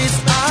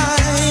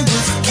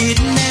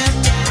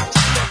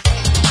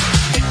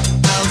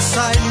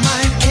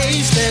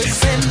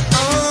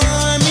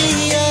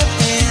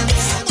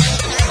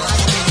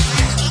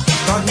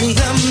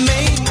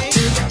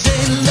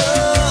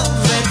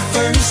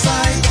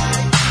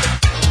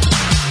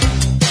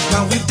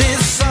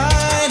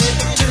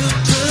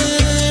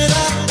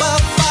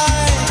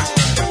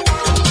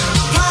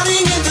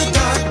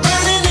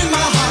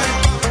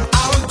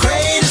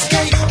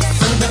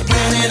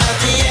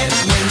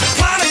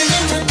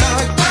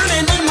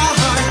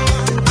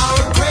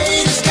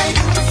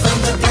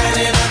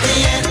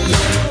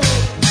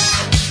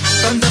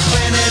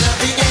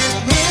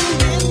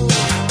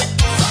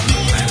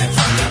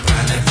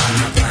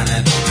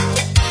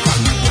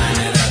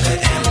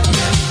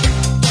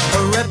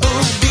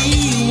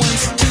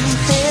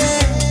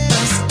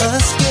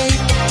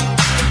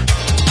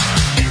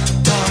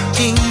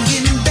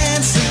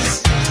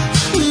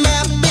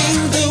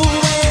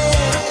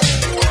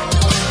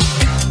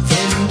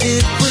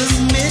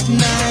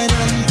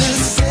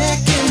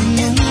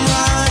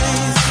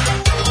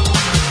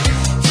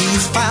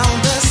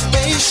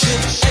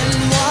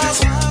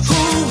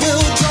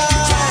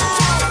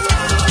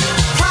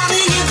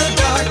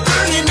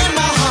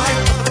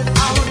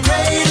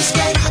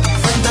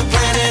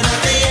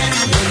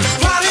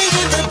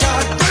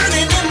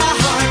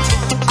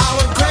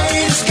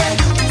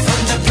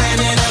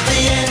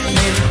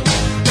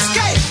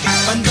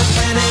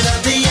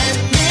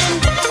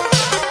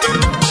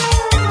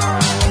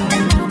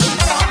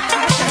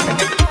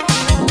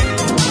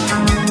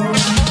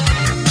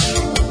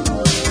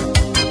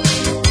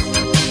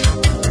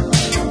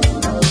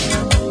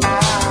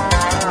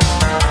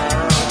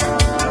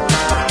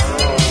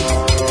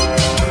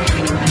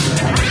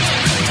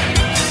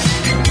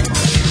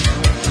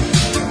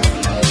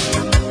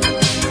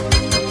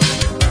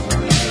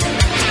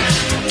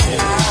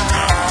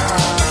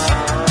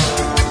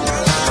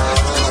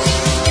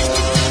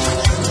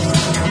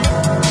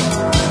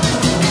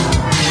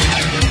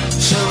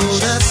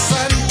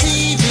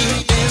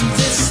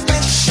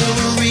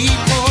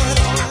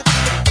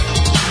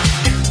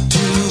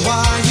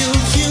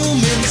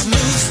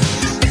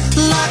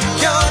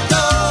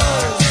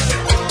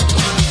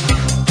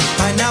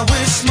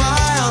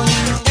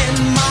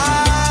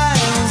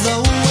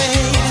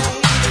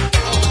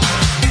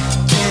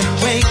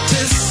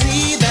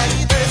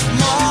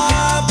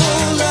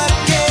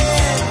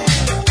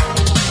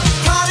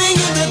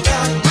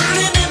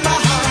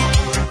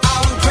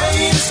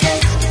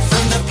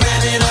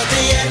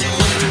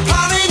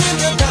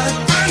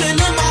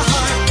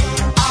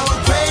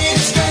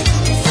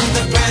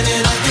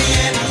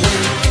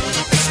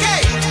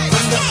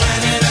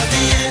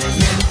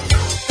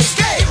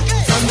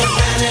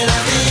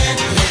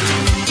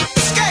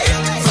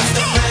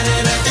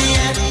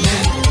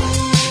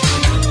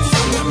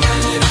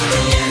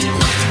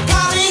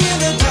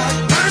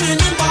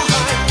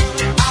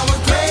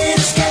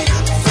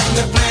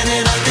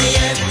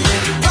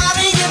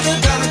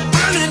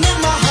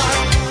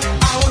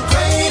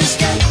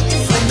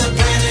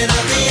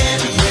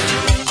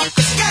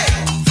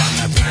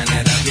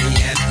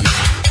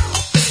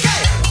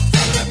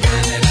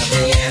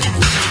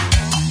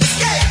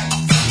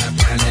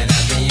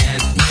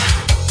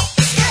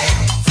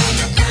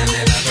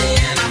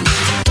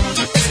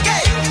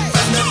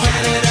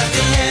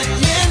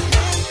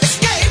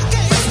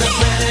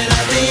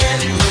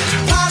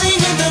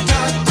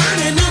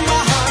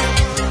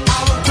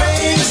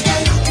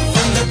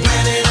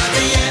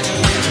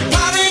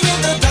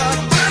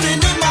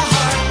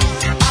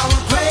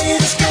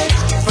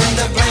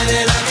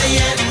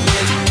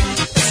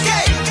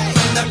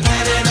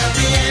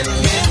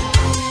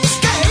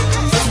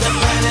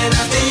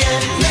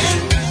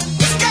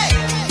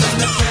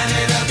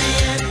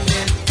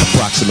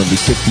approximately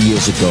 50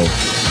 years ago,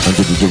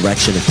 under the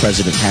direction of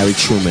President Harry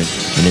Truman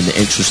and in the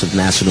interest of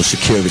national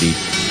security,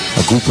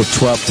 a group of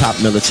 12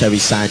 top military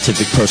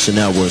scientific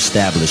personnel were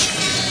established.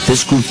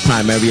 This group's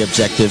primary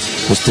objective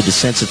was to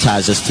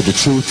desensitize us to the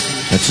truth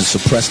and to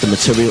suppress the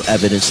material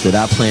evidence that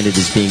our planet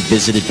is being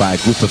visited by a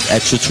group of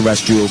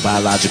extraterrestrial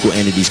biological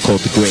entities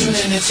called the Greys.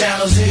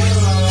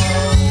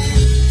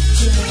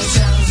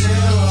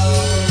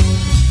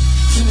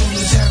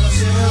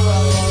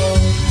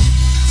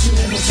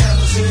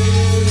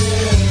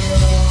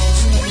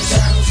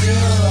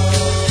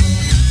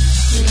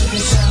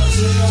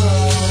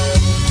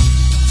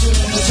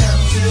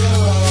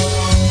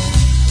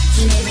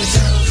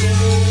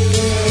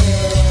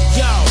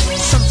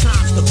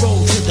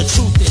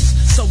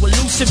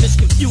 It's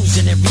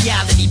confusing and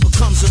reality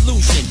becomes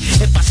illusion.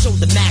 If I show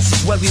the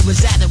masses where we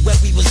was at and where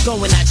we was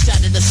going, I'd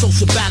shatter the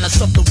social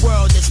balance of the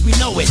world as we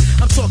know it.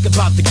 I'm talking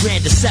about the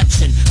grand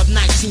deception of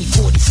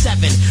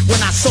 1947, when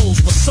our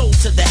souls were sold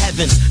to the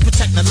heavens for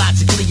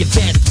technologically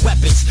advanced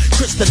weapons,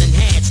 crystal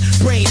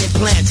enhanced brain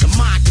implants and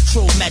mind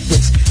control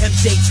methods.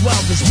 MJ-12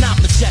 is not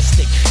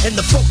majestic, and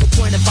the focal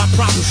point of our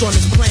problems on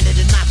this planet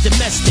are not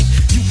domestic.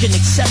 You can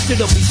accept it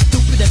or be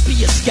stupid and be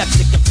a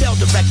skeptic and fail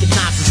to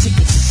recognize the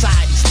secret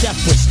society's death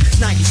wish.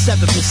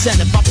 97%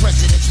 of our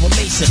presidents were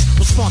Masons,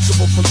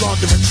 responsible for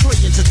laundering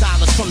trillions of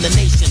dollars from the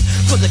nation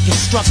for the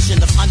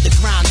construction of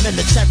underground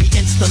military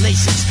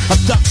installations,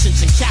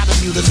 abductions and cattle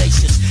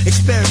mutilations,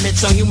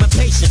 experiments on human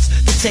patients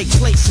that take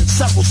place in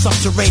several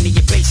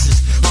subterranean bases,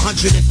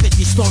 150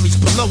 stories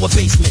below a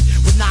basement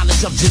with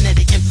knowledge of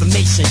genetic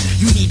information.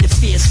 You need to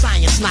fear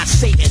science, not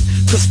Satan,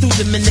 cause through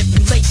the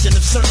manipulation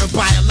of certain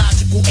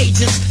biological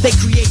agents, they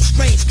create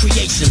strange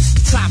creations,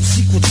 top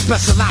secret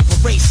special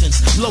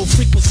operations, low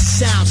frequency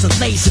sounds and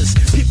lasers.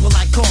 People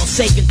like Carl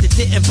Sagan that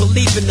didn't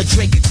believe in the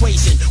Drake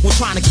equation were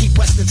trying to keep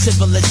Western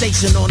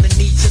civilization on a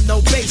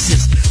need-to-know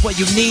basis. Well,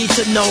 you need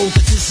to know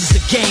that this is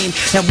the game,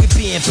 and we're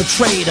being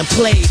portrayed and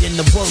played in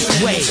the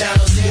worst way.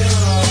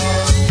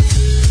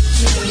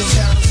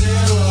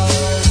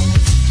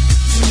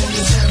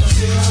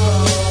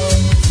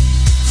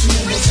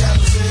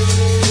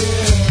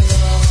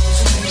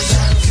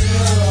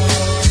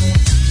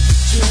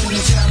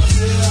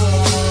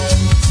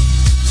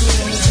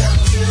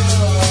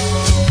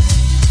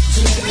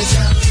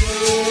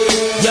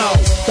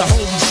 The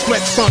holy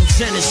script from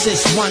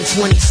Genesis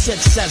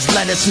 1:26 says,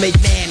 let us make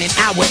man in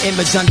our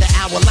image under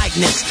our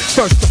likeness.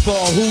 First of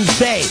all, who's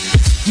they?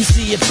 You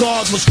see, if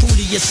God was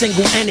truly a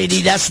single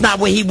entity, that's not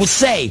what he would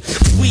say.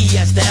 We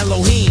as the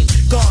Elohim,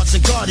 gods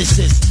and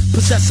goddesses,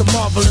 possess a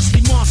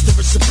marvelously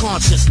monstrous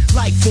subconscious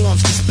life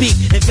forms to speak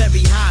in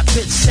very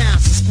high-pitched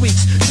sounds and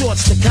squeaks,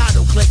 short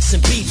staccato clicks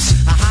and beeps,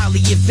 a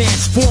highly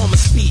advanced form of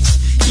speech.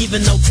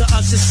 Even though to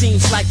us it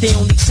seems like they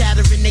only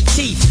chatter in their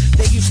teeth,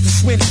 they used to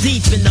swim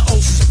deep in the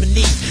oceans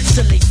beneath,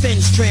 till their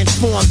fins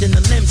transformed into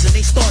limbs and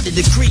they started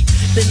to creep.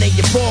 Then they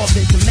evolved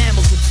into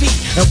mammals with feet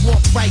and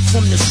walked right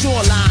from the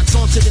shorelines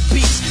onto the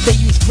beach. They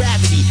use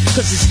gravity,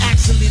 cause it's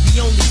actually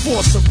the only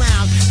force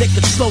around that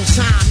could slow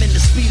time and the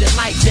speed of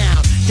light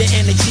down. The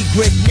energy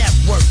grid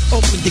network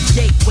opened the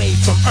gateway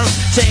from Earth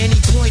to any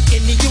point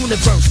in the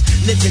universe.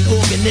 Living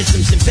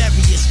organisms in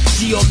various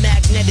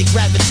geomagnetic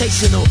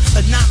gravitational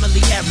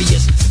anomaly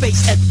areas.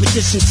 Space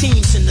expedition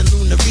teams in the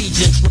lunar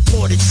regions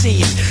reported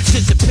seeing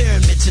scissor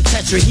pyramids and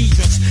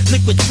tetrahedrons.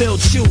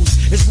 Liquid-filled shoes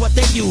is what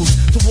they use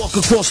to walk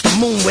across the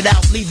moon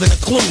without leaving a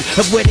clue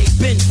of where they've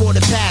been for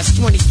the past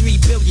 23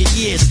 billion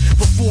years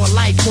before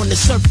life on the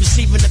surface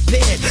even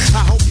appeared.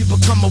 I hope you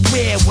become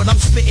aware what I'm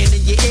spitting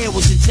in your ear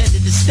was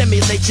intended to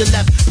stimulate your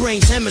left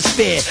brain's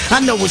hemisphere. I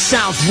know it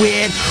sounds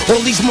weird,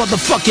 all these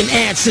motherfucking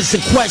answers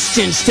and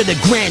questions to the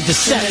grand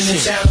deception.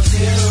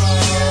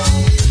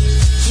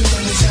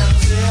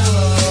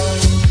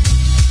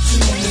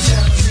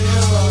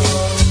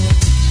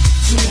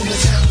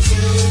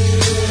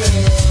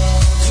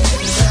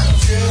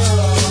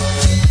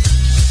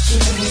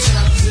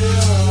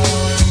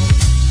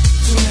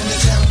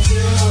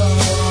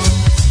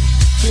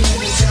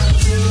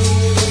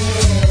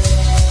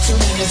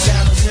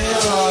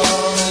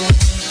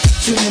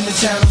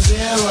 Channel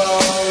zero.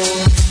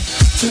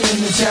 Tune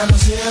in to channel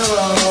zero.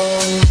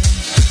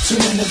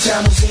 Tune in to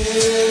channel zero.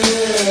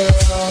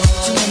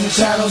 Tune in to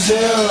channel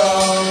zero.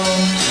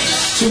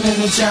 Tune in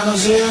to channel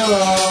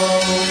zero.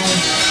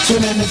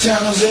 Tune in to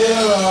channel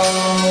zero.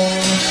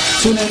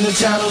 Tune in to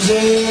channel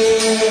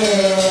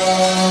zero.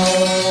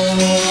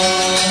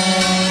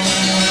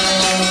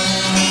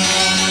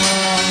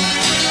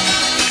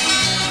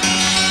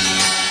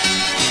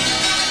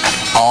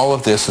 All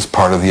of this is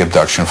part of the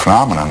abduction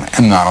phenomenon.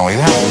 And not only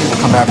that,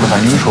 people come back with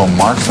unusual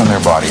marks on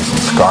their bodies and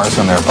scars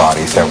on their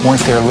bodies that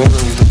weren't there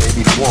literally the day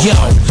before. Yo,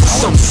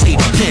 some say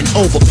the pen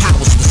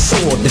overpowers the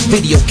sword. The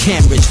video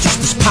camera is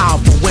just as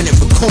powerful when it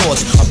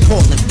records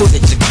appalling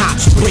footage of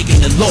cops breaking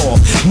the law.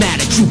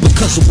 Mad at you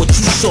because of what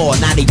you saw,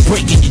 now they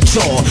breaking your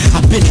jaw.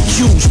 I've been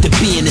accused of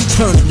being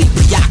eternally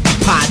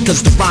preoccupied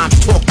cause the rhymes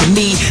talk to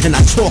me and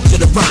I talk to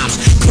the rhymes.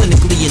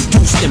 Clinically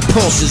induced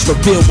impulses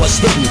reveal what's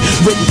hidden.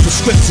 Written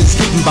prescriptions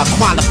given by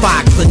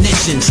qualified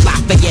clinicians.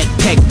 Lafayette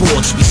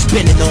pegboards be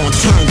spinning on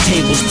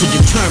turntables to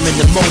determine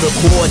the motor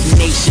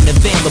coordination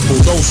available.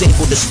 Those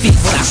able to speak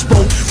what I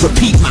spoke,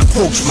 repeat my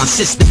quotes. My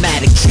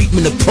systematic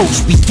treatment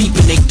approach be deep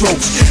in their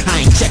throats. I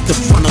inject the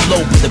frontal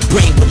lobe of the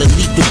brain with a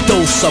lethal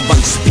dose of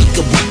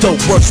unspeakable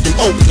dope, worse than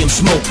opium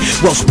smoke.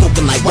 Well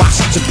spoken like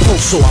Washington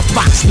Post or a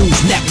Fox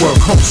News network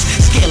host.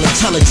 Scale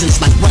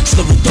intelligence like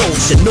Wexler and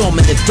Dose.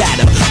 Normative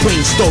data, brain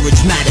storage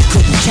matter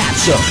couldn't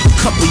capture. A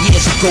couple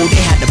years ago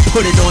they had to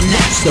put it on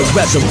Napster.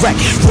 Resurrect,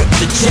 rip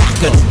the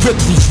jacket, rip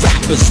these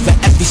rappers. For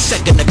every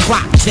second the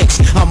clock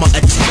ticks, I'ma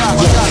attack.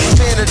 I got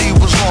sanity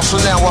was lost, so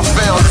now I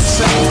found it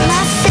sane.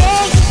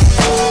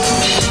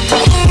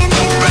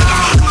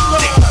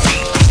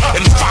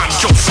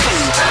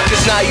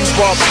 Cause now you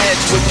bump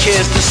heads with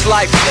kids that's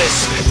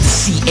lifeless.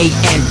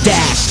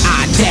 C-A-N-I-BUS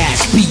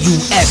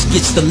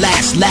gets the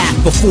last laugh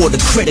before the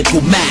critical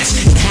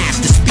mass. And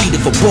half the speed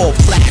of a ball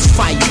flash,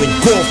 fire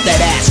engulf that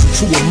ass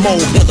into a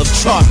molehill of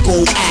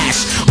charcoal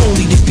ash,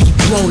 only to be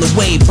blown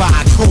away by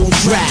a cold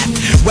draft.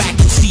 Whack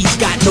MCs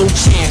got no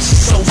chance,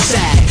 it's so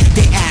sad.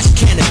 They ask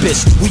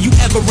cannabis, will you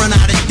ever run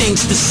out of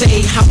things to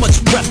say? How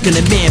much breath can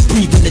a man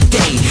breathe in a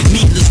day?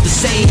 Needless to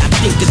say, I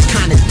think it's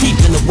kinda deep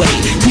in a way.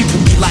 People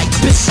be like,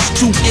 this is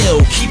too ill,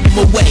 keep him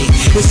away.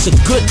 It's a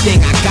good thing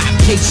I got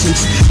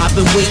patience. I've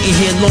been waiting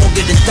here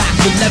longer than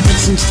Dr.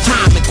 Levinson's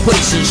time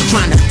equations,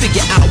 trying to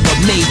figure out what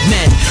made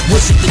men.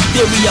 Was it the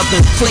theory of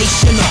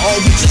inflation, or are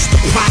we just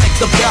the product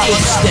of the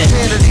age then?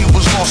 Sanity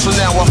was lost, so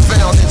now I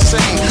found it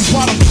sane.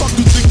 Why the fuck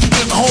you think you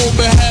went home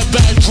and had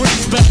bad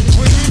dreams,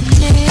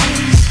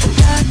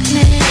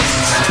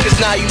 Cause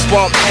now you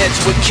bump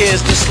heads with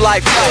kids that's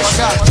lifeless.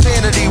 I got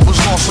sanity was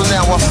lost, so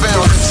now I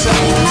found it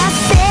sane.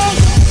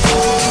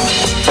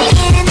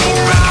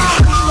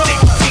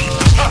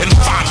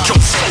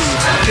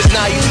 Cause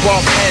now you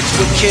bump heads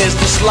with kids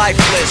that's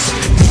lifeless.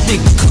 You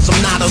think because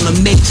I'm not on a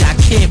major I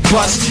can't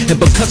bust, and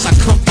because I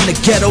come from the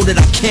ghetto that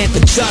I can't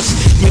adjust.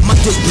 Yeah, my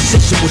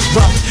disposition was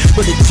rough,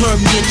 but it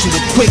turned me into a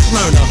quick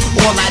learner.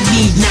 All I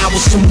need now is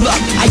some luck.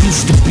 I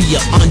used to be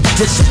an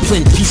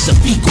undisciplined piece of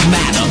fecal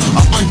matter,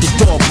 an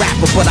underdog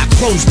rapper, but I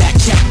closed that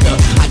chapter.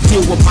 I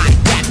deal with my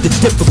adaptive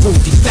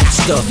difficulty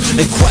faster,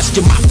 and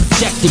question my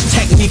projected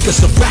technique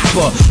as a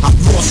rapper. I've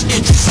lost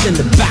interest in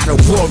the battle,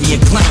 glory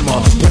and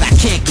glamour, but I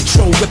can't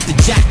control Rip the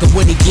Jacker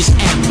when he gets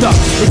amped up.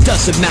 It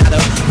doesn't matter,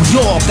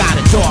 we all got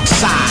a dark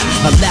side,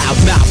 a loud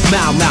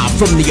mouth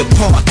from the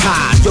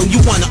apartheid. Yo, you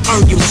wanna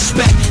earn your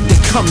respect? Then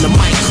come to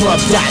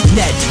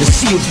miclub.net and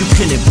see if you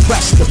can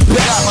impress the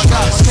best. I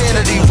got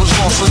sanity was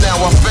lost, so now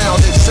I found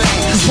it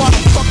sane. Why the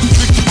fuck you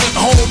think you went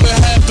home and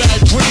had bad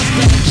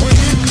dreams,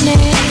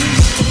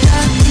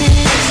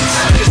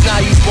 Cause now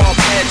you bump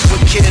heads with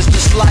kids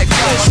that's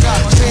lifeless. I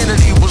got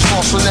sanity was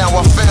lost, so now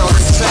I found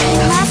it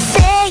sane.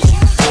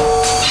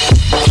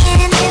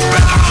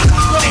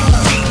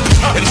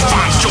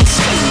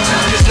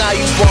 Cause now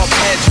you bump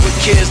heads with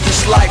kids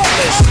that's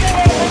lifeless.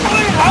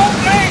 Please help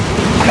me!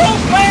 Help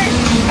me!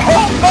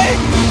 Help me!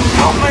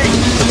 Help me!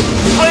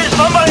 Please,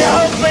 somebody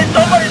help me!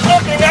 Somebody's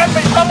looking at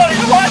me!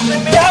 Somebody's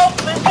watching me! Help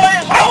me!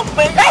 Please help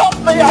me! Help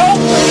me! Help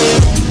me!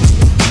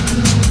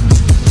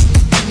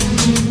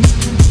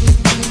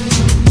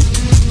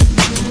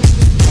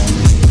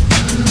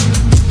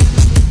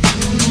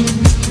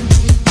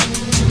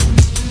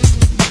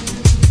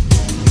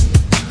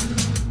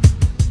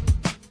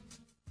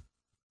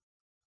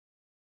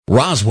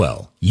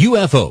 Roswell,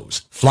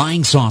 UFOs,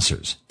 flying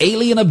saucers,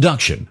 alien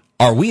abduction.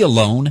 Are we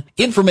alone?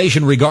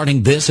 Information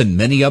regarding this and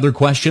many other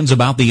questions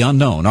about the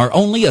unknown are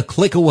only a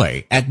click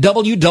away at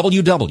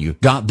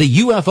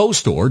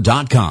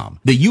www.theufostore.com.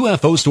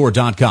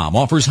 TheUFOstore.com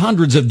offers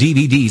hundreds of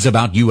DVDs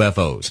about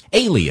UFOs,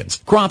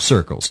 aliens, crop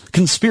circles,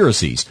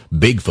 conspiracies,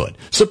 Bigfoot,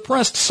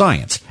 suppressed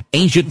science,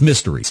 ancient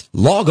mysteries.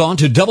 Log on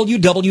to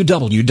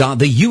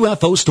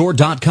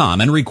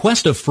www.theufostore.com and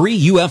request a free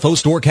UFO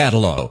Store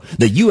catalog.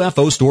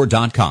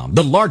 TheUFOstore.com,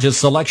 the largest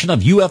selection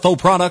of UFO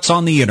products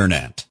on the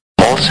internet.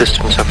 All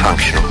systems are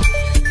functional.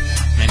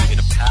 And you're going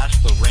to pass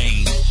the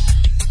reins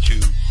to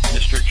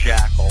Mr.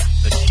 Jackal,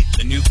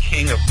 the new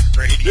king of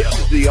radio. This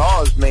is the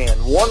Oz Man,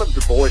 one of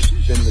the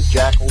voices in the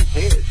Jackal's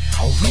head.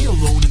 Are we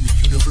alone in the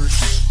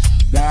universe?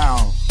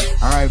 Now,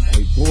 I have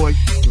a voice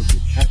from the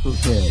Jackal's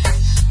head.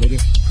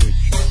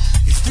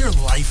 Is there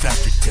life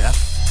after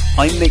death?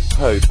 I'm Nick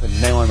Pope,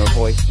 and now I'm a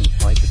voice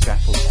inside the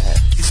Jackal's head.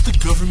 Is the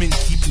government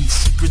keeping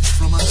secrets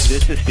from us?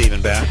 This is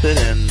Stephen Bassett,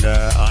 and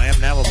I am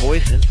now a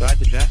voice inside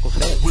the Jackal's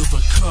head. Will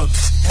the Cubs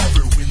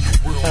ever win the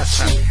World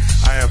Series?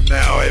 I am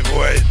now a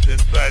voice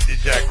inside the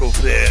Jackal's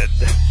head.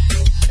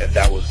 And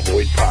that was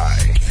Lloyd Pye.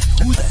 And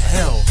who the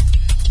hell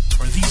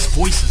are these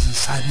voices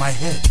inside my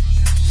head?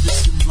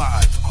 Listen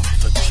live on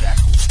the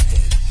Jackal's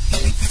head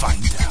and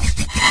find out.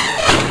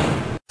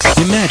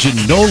 Your Imagine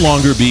no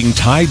longer being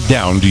tied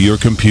down to your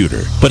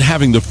computer, but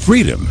having the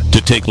freedom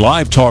to take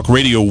live talk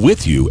radio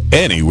with you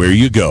anywhere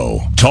you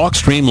go.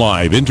 TalkStream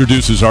Live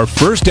introduces our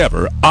first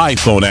ever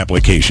iPhone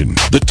application.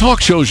 The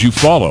talk shows you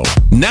follow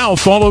now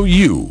follow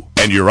you.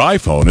 And your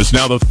iPhone is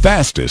now the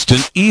fastest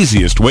and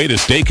easiest way to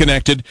stay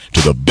connected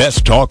to the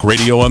best talk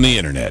radio on the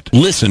internet.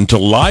 Listen to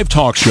live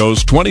talk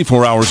shows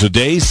 24 hours a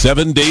day,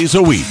 7 days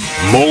a week.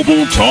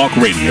 Mobile talk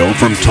radio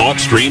from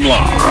TalkStream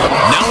Live.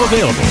 Now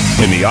available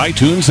in the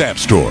iTunes App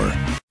Store.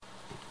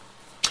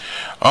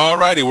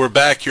 Alrighty, we're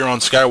back here on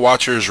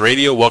Skywatchers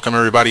Radio. Welcome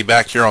everybody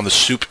back here on the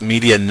Soup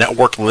Media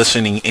Network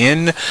listening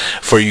in.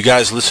 For you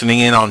guys listening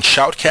in on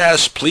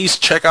Shoutcast, please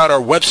check out our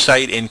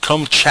website and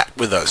come chat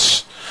with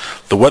us.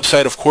 The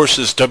website, of course,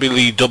 is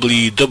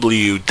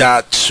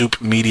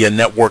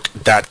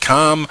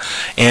www.soupmedianetwork.com,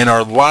 and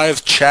our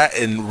live chat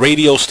and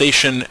radio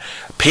station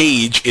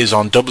page is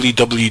on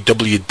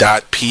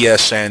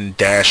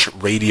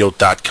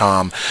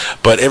www.psn-radio.com.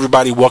 But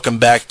everybody, welcome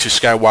back to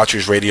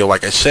Skywatchers Radio,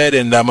 like I said,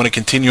 and I'm going to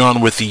continue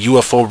on with the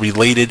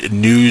UFO-related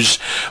news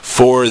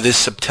for this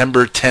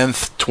September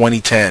 10th,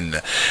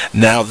 2010.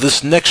 Now,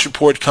 this next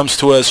report comes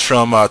to us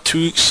from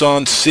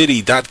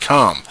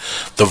TucsonCity.com,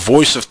 the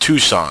voice of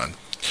Tucson.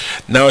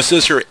 Now it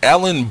says here,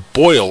 Alan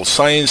Boyle,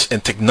 science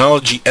and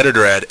technology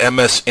editor at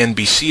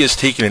MSNBC, has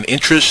taken an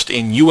interest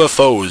in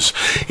UFOs,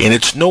 and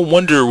it's no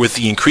wonder with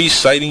the increased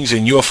sightings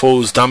and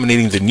UFOs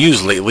dominating the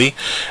news lately.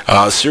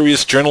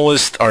 Serious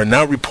journalists are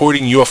now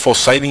reporting UFO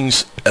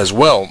sightings as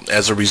well.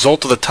 As a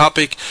result of the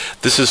topic,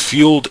 this has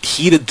fueled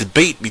heated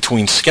debate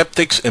between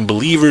skeptics and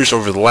believers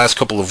over the last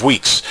couple of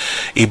weeks.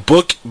 A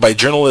book by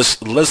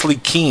journalist Leslie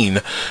Kean,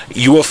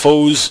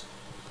 UFOs,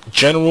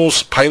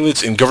 Generals,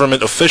 pilots, and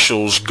government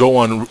officials go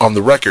on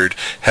the record,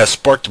 has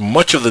sparked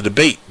much of the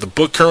debate. The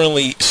book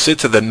currently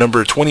sits at the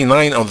number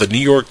 29 on the New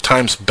York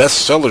Times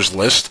bestsellers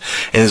list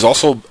and is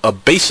also a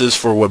basis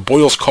for what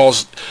Boyle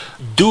calls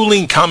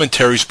dueling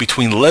commentaries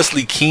between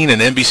Leslie Kean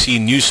and NBC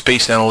News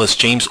space analyst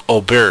James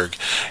Oberg.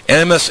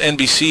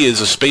 MSNBC is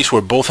a space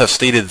where both have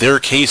stated their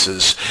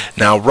cases.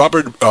 Now,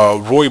 Robert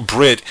Roy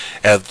Britt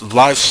at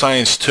Live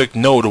Science took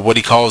note of what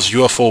he calls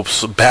UFO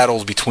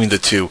battles between the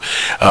two.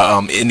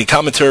 In the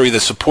commentary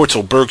that supports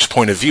Oberg's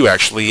point of view,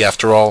 actually,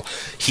 after all,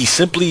 he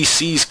simply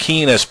sees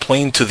Kean as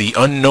playing to the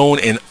unknown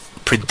and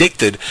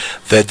predicted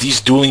that these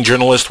dueling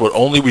journalists would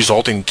only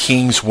result in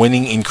Kean's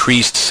winning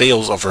increased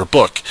sales of her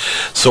book.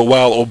 So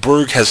while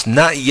Oberg has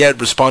not yet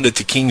responded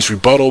to Kean's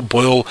rebuttal,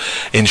 Boyle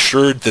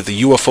ensured that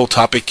the UFO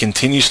topic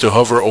continues to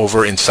hover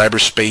over in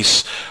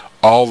cyberspace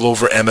all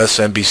over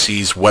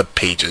MSNBC's web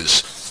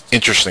pages.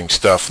 Interesting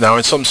stuff. Now,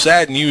 in some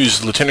sad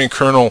news, Lieutenant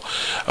Colonel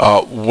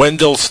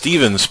Wendell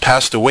Stevens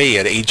passed away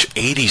at age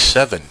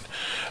 87.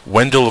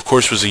 Wendell, of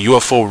course, was a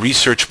UFO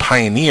research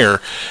pioneer,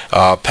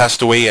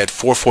 passed away at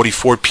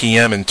 4:44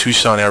 p.m. in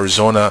Tucson,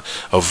 Arizona,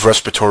 of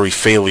respiratory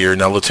failure.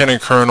 Now,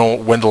 Lieutenant Colonel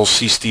Wendell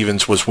C.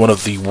 Stevens was one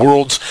of the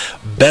world's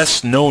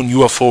best-known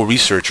UFO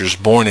researchers,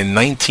 born in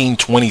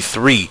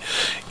 1923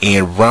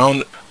 in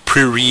Round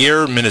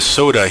Prairie,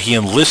 Minnesota. He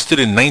enlisted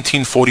in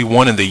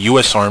 1941 in the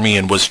U.S. Army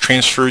and was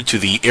transferred to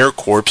the Air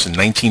Corps in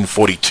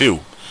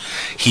 1942.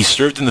 He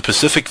served in the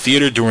Pacific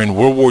Theater during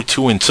World War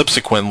II and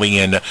subsequently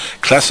in a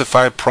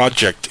classified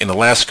project in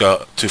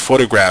Alaska to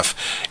photograph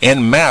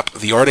and map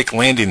the Arctic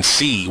land and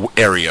sea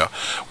area,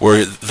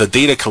 where the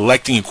data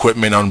collecting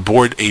equipment on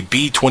board a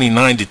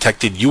B-29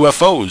 detected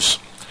UFOs.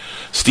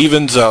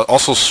 Stevens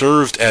also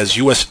served as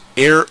U.S.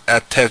 Air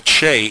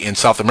Attaché in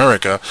South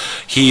America.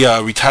 He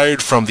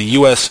retired from the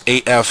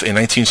USAF in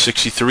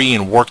 1963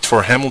 and worked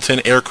for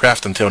Hamilton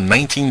Aircraft until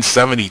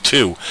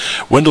 1972.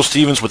 Wendell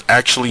Stevens was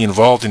actually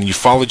involved in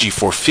ufology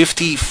for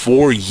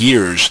 54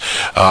 years.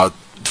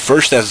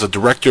 First as the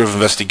Director of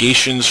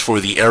Investigations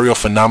for the Aerial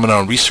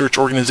Phenomenon Research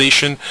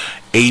Organization,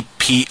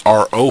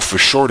 APRO for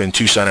short, in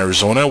Tucson,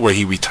 Arizona, where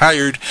he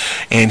retired,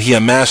 and he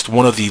amassed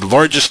one of the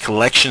largest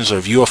collections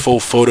of UFO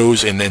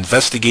photos and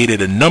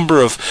investigated a number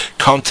of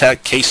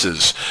contact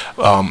cases,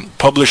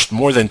 published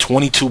more than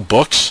 22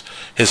 books.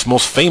 His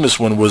most famous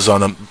one was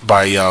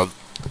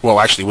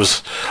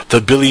was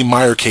the Billy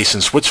Meier case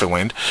in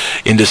Switzerland.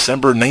 In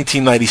December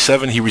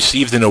 1997, he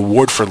received an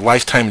award for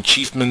lifetime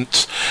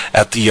achievements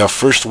at the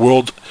First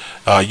World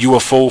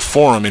UFO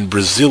Forum in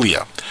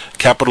Brasilia,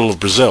 capital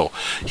of Brazil.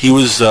 He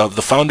was the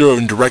founder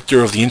and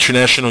director of the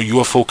International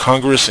UFO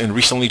Congress and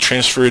recently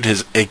transferred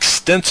his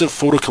extensive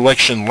photo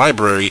collection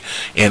library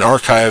and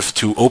archive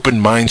to Open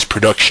Minds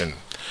Production.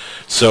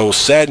 So,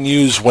 sad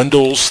news,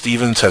 Wendell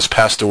Stevens has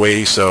passed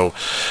away, so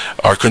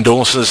our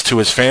condolences to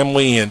his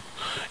family, and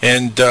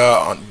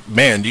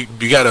man,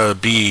 you gotta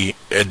be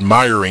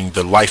admiring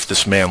the life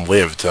this man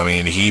lived. I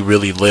mean, he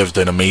really lived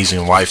an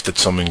amazing life, did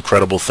some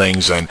incredible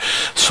things, and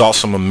saw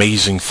some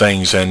amazing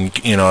things. And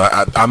you know,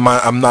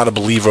 I'm not a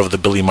believer of the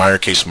Billy Meier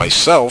case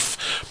myself,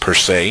 per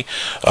se,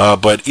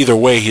 but either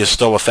way, he is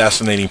still a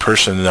fascinating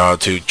person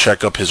to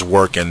check up his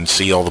work and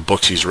see all the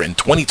books he's written.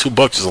 22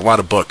 books is a lot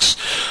of books.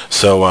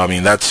 So, I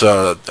mean, that's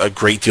a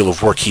great deal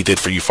of work he did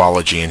for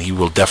ufology, and he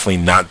will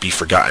definitely not be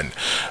forgotten.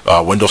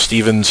 Wendell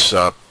Stevens,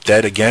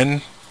 dead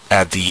again.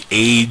 at the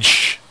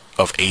age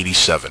of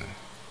 87.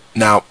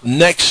 Now,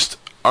 next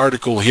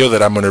article here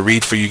that I'm going to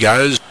read for you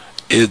guys,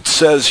 it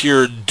says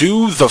here,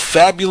 do the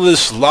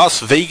fabulous Las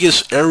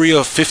Vegas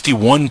Area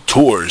 51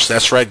 tours.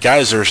 That's right,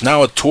 guys. There's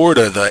now a tour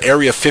to the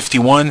Area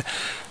 51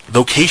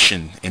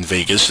 location in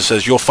Vegas. It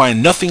says you'll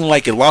find nothing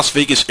like a Las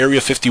Vegas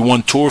Area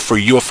 51 tour for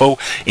UFO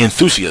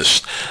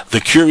enthusiasts. The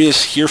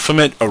curious hear from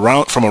it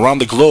from around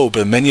the globe,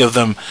 and many of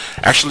them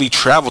actually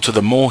travel to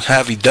the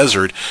Mojave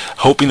Desert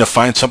hoping to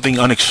find something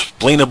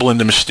unexplainable in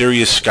the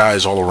mysterious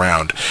skies all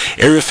around.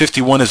 Area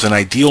 51 is an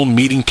ideal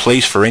meeting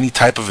place for any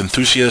type of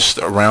enthusiast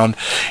around,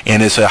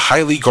 and is a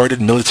highly guarded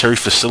military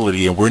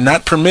facility, and we're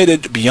not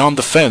permitted beyond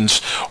the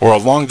fence or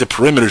along the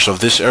perimeters of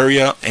this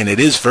area, and it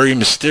is very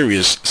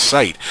mysterious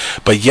sight.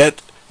 But yet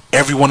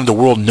everyone in the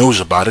world knows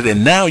about it,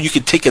 and now you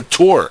can take a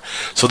tour.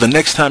 So the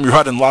next time you're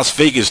out in Las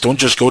Vegas, don't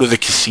just go to the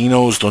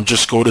casinos, don't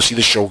just go to see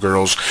the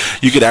showgirls.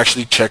 You could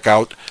actually check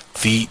out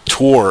the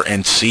tour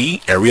and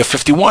see Area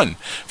 51.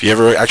 If you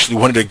ever actually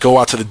wanted to go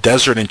out to the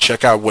desert and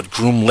check out what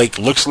Groom Lake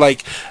looks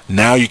like,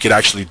 now you could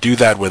actually do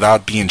that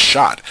without being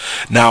shot.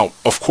 Now,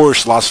 of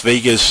course, Las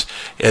Vegas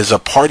is a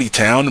party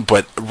town,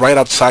 but right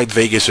outside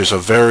Vegas there's a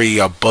very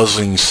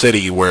buzzing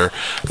city where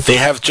they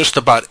have just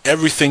about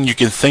everything you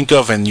can think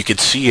of and you could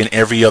see in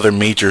every other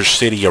major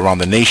city around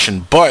the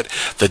nation. But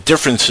the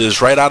difference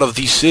is, right out of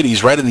these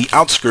cities, right in the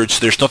outskirts,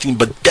 there's nothing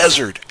but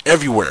desert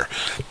everywhere.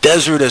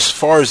 Desert as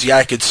far as the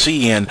eye could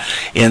see, and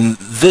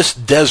this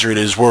desert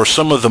is where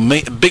some of the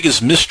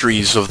biggest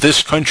mysteries of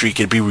this country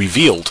can be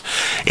revealed.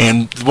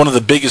 And one of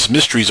the biggest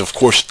mysteries, of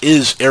course,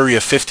 is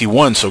Area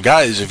 51. So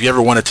guys, if you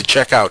ever wanted to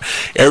check out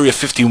Area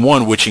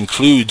 51, which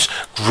includes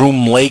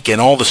Groom Lake and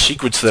all the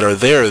secrets that are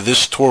there,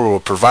 this tour will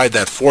provide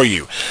that for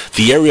you.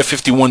 The Area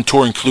 51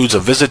 tour includes a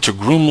visit to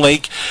Groom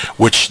Lake,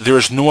 which there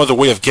is no other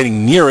way of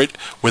getting near it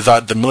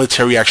without the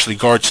military actually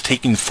guards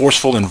taking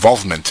forceful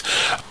involvement.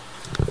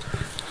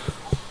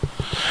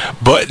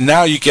 But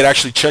now you could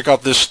actually check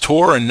out this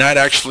tour and not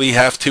actually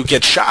have to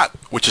get shot,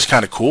 which is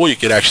kind of cool. You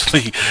could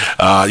actually,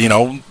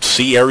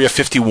 see Area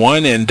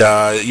 51 and,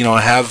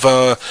 have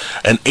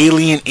an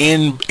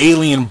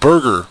alien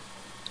burger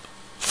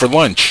for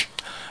lunch.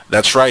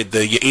 That's right,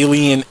 the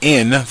Alien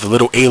Inn, the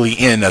little Alien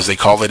Inn as they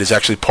call it, is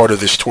actually part of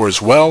this tour as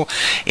well.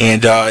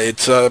 And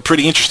it's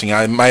pretty interesting.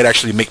 I might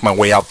actually make my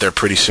way out there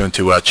pretty soon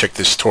to check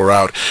this tour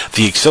out.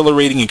 The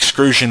exhilarating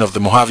excursion of the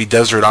Mojave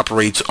Desert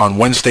operates on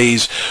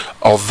Wednesdays,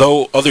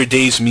 although other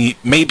days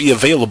may be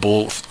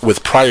available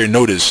with prior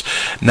notice.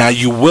 Now,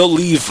 you will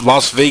leave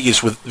Las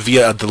Vegas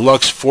via a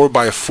deluxe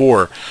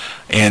 4x4,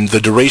 and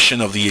the duration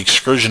of the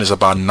excursion is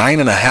about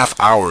 9.5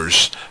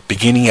 hours,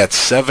 beginning at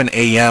 7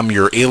 a.m.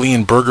 Your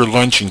Alien Burger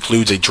lunch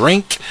includes a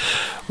drink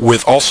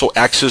with also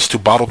access to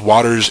bottled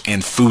waters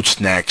and food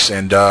snacks.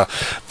 And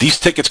these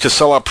tickets can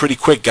sell out pretty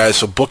quick, guys,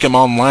 so book them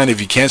online if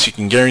you can, so you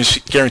can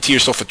guarantee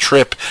yourself a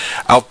trip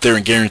out there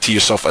and guarantee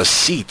yourself a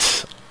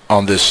seat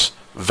on this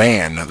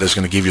van that's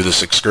going to give you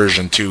this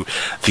excursion to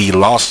the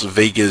Las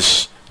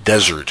Vegas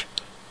desert,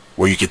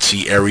 where you could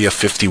see Area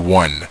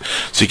 51.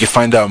 So you can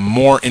find out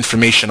more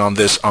information on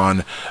this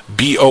on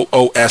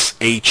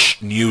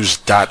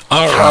BOOSHnews.com.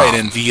 All right,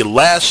 and the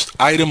last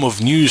item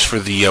of news for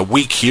the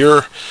week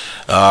here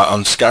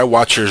on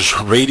Skywatchers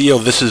Radio,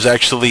 this is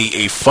actually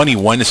a funny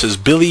one. It says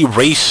Billy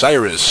Ray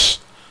Cyrus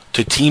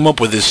to team up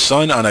with his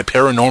son on a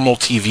paranormal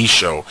TV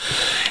show.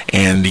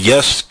 And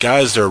yes,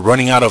 guys, they're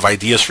running out of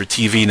ideas for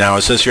TV now.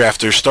 It says here,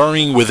 after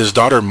starring with his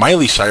daughter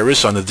Miley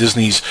Cyrus on the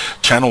Disney's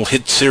Channel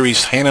hit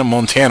series Hannah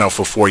Montana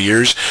for 4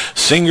 years,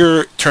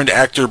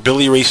 singer-turned-actor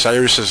Billy Ray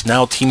Cyrus is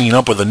now teaming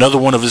up with another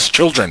one of his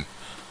children.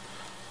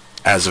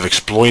 As if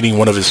exploiting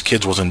one of his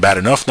kids wasn't bad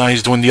enough, now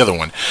he's doing the other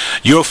one.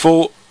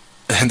 UFO,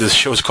 and this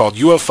show is called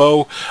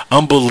UFO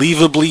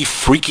Unbelievably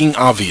Freaking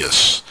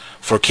Obvious,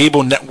 for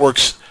cable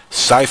networks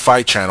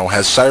Sci-Fi Channel,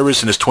 has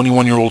Cyrus and his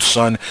 21-year-old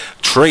son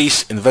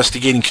Trace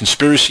investigating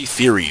conspiracy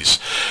theories.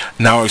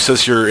 Now it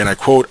says here, and I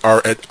quote,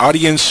 "Our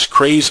audience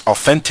craves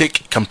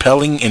authentic,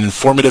 compelling, and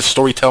informative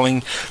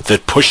storytelling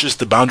that pushes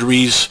the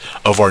boundaries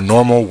of our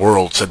normal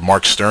world," said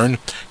Mark Stern,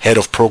 head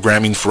of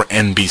programming for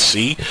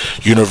NBC,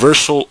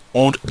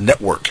 Universal-owned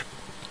network.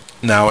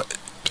 Now,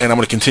 and I'm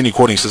going to continue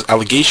quoting, it says,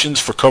 "Allegations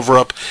for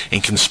cover-up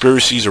and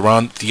conspiracies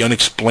around the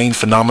unexplained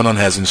phenomenon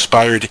has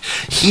inspired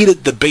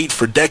heated debate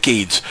for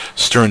decades,"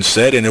 Stern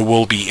said, "and it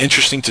will be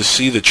interesting to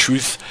see the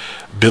truth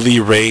Billy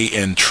Ray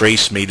and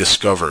Trace may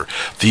discover.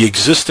 The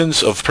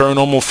existence of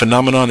paranormal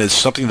phenomenon is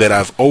something that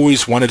I've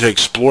always wanted to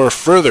explore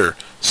further,"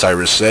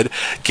 Cyrus said.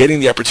 "Getting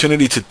the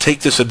opportunity to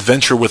take this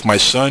adventure with my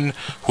son,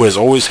 who has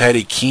always had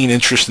a keen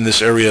interest in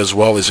this area as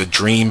well, is a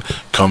dream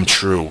come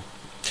true."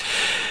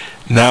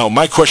 Now,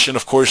 my question,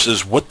 of course,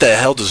 is what the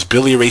hell does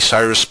Billy Ray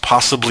Cyrus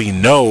possibly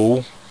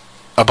know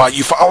about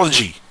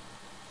ufology?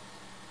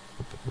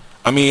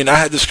 I mean, I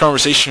had this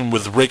conversation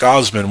with Rick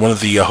Osmond, one of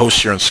the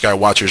hosts here on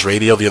Skywatchers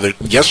Radio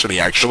yesterday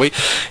actually,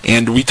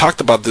 and we talked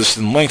about this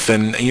in length,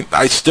 and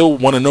I still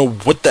want to know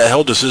what the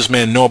hell does this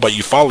man know about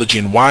ufology,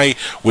 and why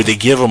would they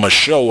give him a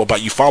show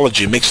about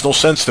ufology? It makes no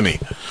sense to me.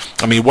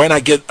 I mean, why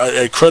not get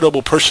a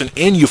credible person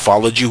in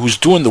ufology who's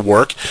doing the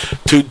work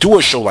to do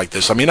a show like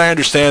this? I mean, I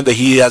understand that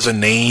he has a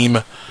name,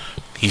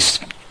 he's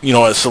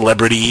a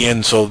celebrity,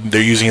 and so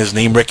they're using his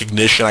name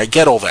recognition. I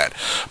get all that.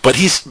 But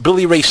he's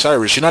Billy Ray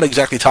Cyrus. You're not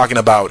exactly talking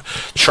about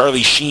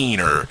Charlie Sheen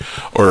or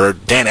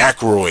Dan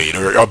Aykroyd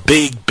or a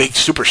big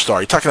superstar.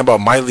 You're talking about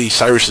Miley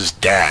Cyrus's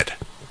dad,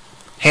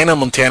 Hannah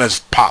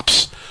Montana's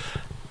pops.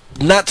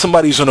 Not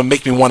somebody who's going to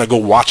make me want to go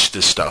watch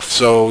this stuff.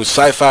 So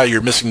sci-fi, you're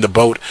missing the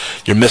boat,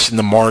 you're missing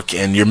the mark,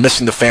 and you're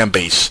missing the fan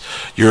base.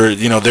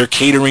 They're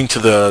catering to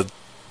the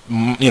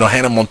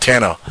Hannah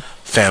Montana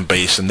fan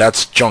base, and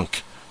that's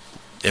junk.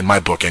 In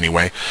my book,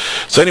 anyway.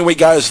 So anyway,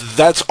 guys,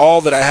 that's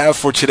all that I have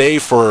for today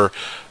for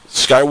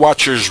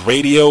Skywatchers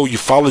Radio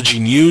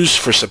Ufology News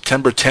for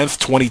September 10th,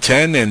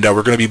 2010. And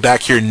we're going to be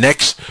back here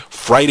next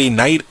Friday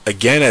night,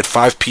 again at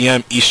 5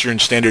 p.m. Eastern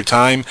Standard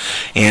Time,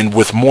 and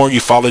with more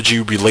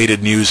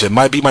ufology-related news. It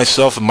might be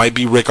myself, it might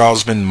be Rick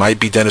Osmond, it might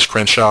be Dennis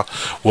Crenshaw.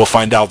 We'll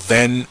find out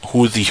then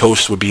who the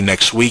host would be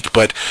next week,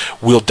 but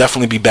we'll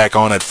definitely be back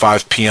on at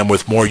 5 p.m.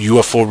 with more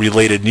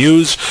UFO-related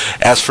news.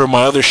 As for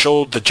my other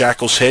show, The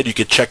Jackal's Head, you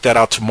can check that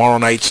out tomorrow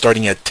night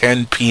starting at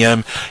 10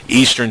 p.m.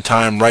 Eastern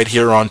Time right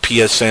here on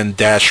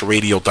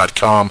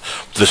PSN-radio.com,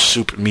 the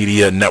Soup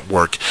Media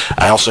Network.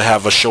 I also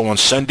have a show on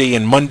Sunday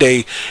and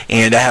Monday,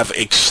 and I have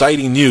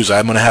exciting news.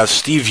 I'm going to have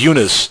Steve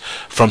Eunice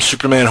from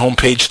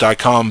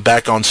SupermanHomepage.com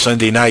back on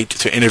Sunday night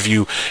to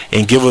interview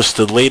and give us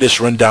the latest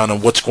rundown on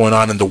what's going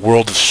on in the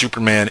world of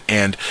Superman.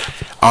 And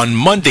on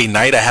Monday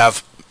night, I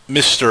have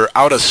Mr.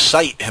 Out of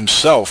Sight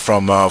himself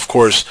from, of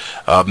course,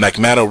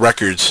 McMahon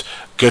Records.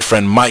 Good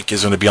friend Mike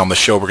is going to be on the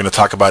show. We're going to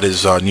talk about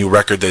his new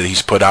record that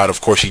he's put out.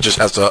 Of course, he just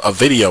has a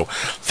video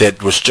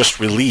that was just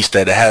released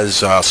that has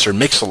Sir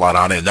Mix-a-Lot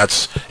on it, and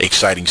that's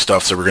exciting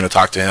stuff. So we're going to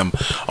talk to him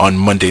on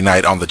Monday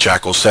night on The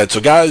Jackal's Head.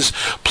 So guys,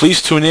 please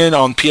tune in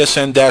on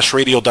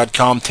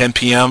PSN-radio.com, 10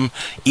 p.m.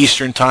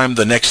 Eastern Time.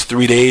 The next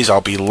 3 days,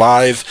 I'll be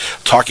live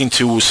talking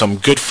to some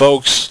good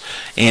folks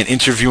and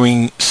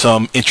interviewing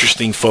some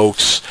interesting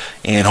folks,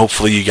 and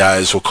hopefully you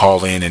guys will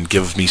call in and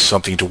give me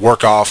something to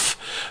work off,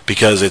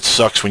 because it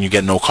sucks when you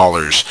get no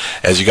callers.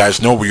 As you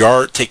guys know, we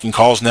are taking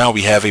calls now.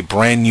 We have a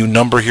brand new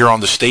number here on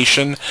the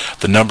station.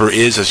 The number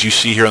is, as you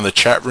see here in the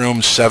chat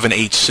room,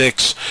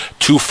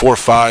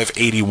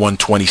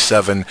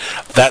 786-245-8127.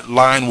 That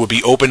line will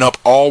be open up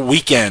all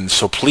weekend,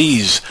 so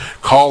please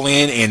call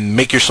in and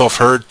make yourself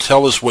heard.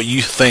 Tell us what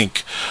you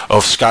think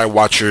of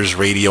Skywatchers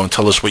Radio, and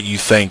tell us what you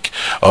think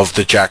of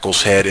The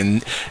Jackal's Head.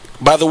 And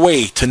by the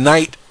way,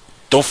 tonight,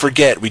 don't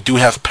forget, we do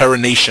have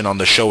Paranation on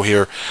the show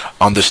here,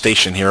 on the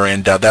station here,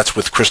 and that's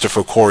with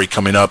Christopher Corey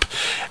coming up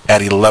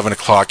at 11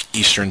 o'clock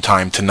Eastern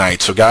Time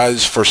tonight. So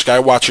guys, for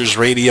Skywatchers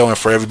Radio and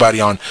for everybody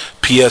on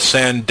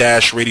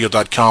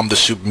PSN-radio.com, the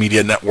Soup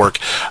Media Network,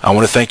 I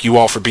want to thank you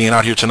all for being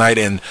out here tonight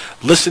and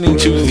listening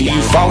to the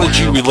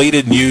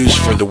ufology-related news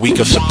for the week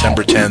of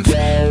September 10th,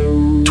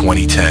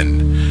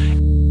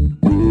 2010.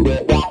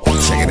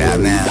 Check it out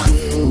now.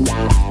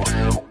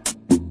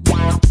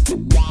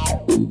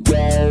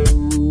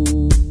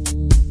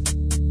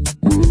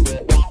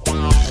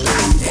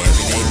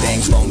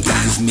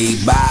 Me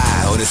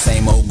by, or the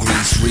same old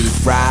grease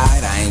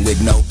refried. I ain't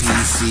with no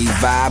PC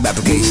vibe.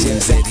 Application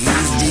said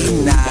he's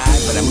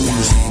denied, but I'm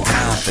losing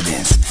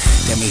confidence.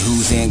 Tell me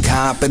who's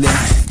incompetent.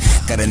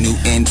 Got a new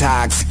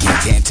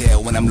intoxicant, can't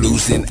tell when I'm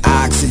losing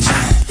oxygen.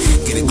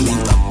 Get a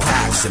glue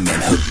approximate,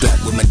 hooked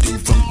up with my dude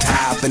from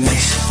topping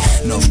it.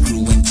 No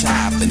screwing,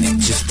 chopping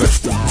it, just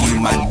first review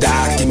my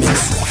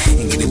documents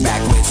and get it back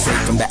where it's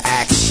safe from the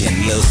action.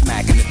 Little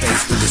smack in the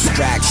face for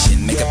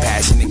distraction. Make a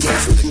passionate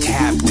case with the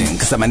captain,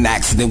 cause I'm an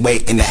accident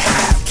waiting to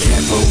happen.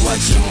 Careful what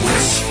you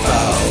wish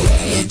for,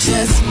 you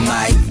just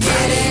might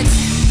get it.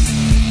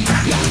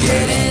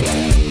 Get it.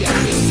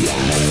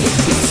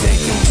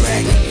 Take a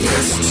drag of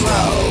this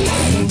slow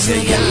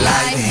until your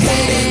light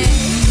hit it.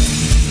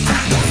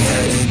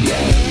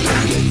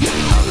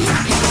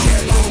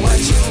 Careful what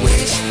you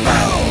wish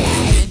for,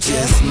 you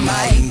just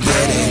might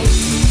get it.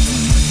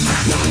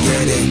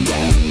 Get it.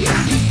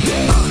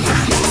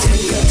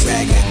 Take a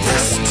drag of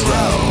this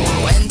slow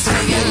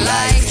until your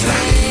light hit it.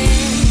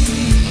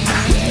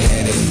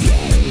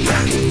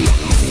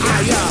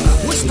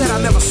 I wish that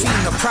I never seen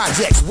the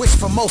projects. Wish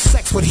for more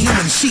sex with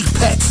human sheep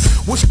pets.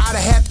 Wish I'd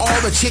have had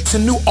all the chicks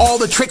and knew all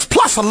the tricks,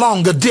 plus a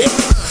longer dick.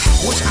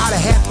 Wish I'd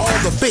have had all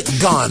the big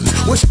guns.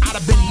 Wish I'd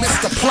have been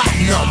Mr.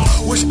 Platinum.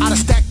 Wish I'd have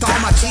stacked all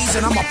my cheese,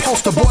 and I'm a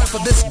poster boy for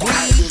this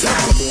greed. To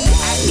be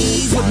at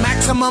ease with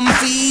maximum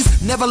fees.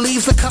 Never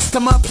leaves the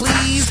customer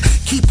pleased.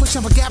 Keep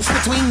pushing for gaps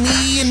between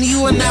me and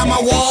you, and now my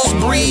walls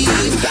breathe.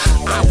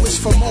 I wish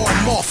for more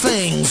and more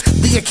things.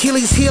 The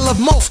Achilles heel of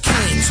most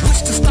kings.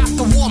 Wish to stop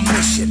the war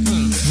mission.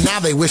 Now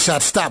they wish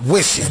I'd stop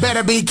wishing.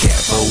 Better be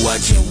careful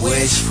what you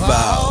wish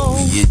for.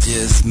 You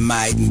just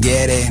might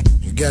get it.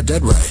 You got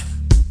that right.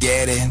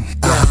 get it?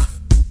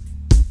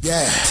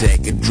 Yeah.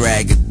 Take a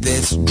drag of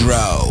this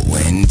dro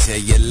until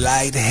you're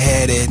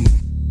lightheaded.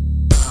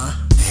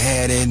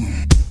 Headed.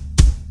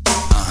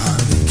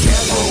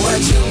 Careful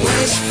what you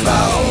wish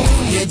for,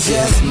 you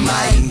just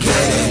might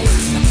get it.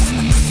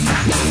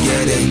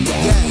 Get it?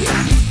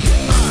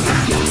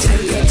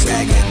 Take a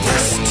drag of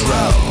this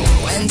dro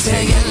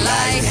until you're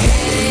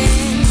lightheaded.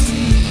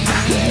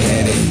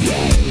 Get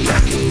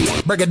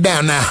it? Break it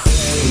down now.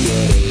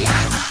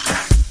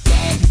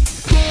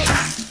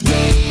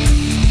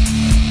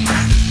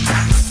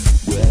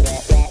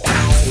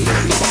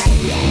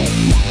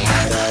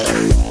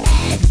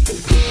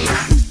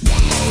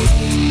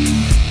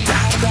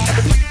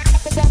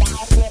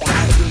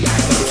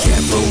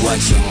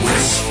 What you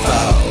wish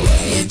for,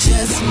 you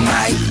just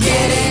might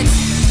get it.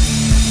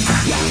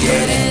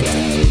 Get it?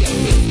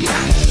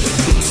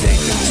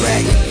 Take a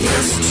drag of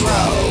this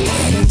stroll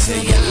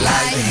until you're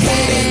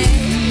lightheaded.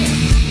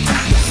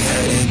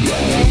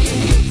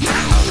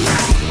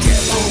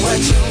 Careful what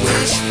you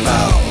wish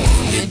for,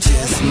 you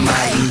just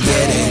might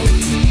get it.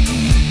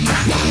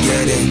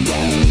 Get it?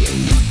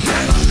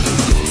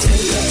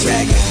 Take a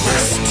drag of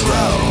this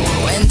stroll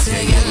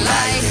until you're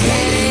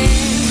lightheaded.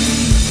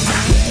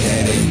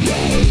 Get it?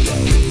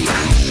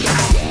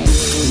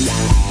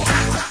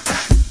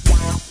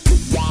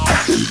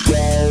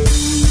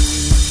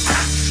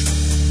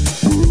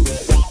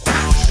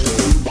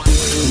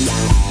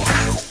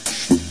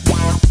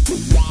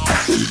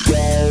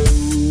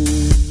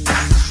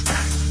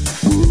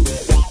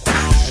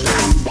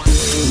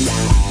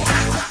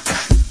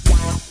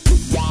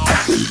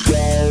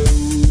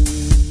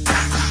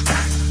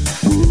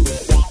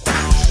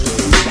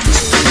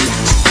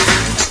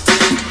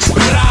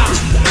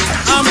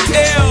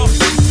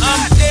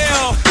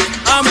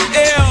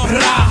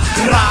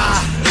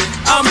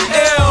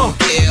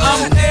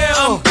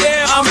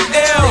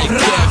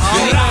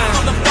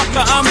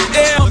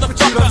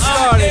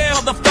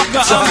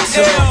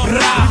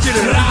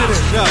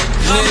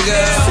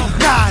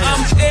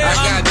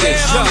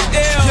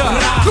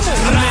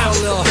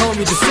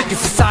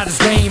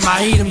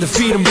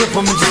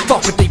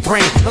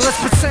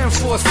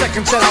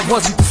 That I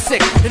wasn't sick,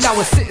 and I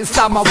was sitting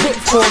inside my whip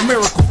for a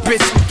miracle,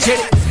 bitch.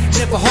 Get it?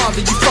 Never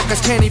hardly, you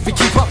fuckers can't even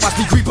keep up. Watch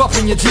me creep up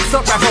in your jeeps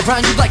up, wrap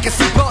around you like a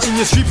seatbelt in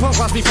your street punk.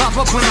 Watch me pop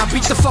up when I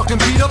beat the fucking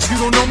beat up. You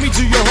don't know me,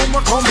 do your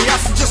homework, homie, I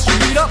suggest you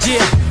read up.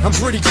 Yeah, I'm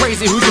pretty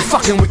crazy, who you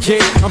fucking with,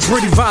 kid? I'm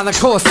pretty violent,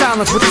 cause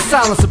silence with the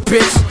silence of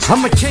bitch.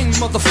 I'm a king,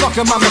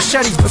 motherfucker, my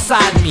machete's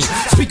beside me.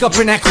 Speak up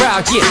in that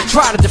crowd, yeah,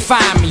 try to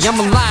define me. I'm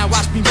a lion,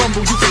 watch me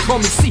rumble, you can call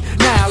me C.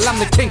 Now I'm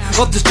the king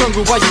of this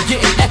jungle while you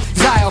getting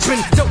exiled. Been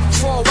dope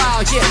for a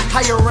while, yeah,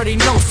 I already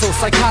know. So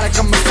psychotic,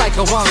 I'm a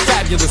psycho, I'm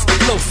fabulous,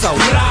 low so.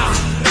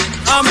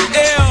 I'm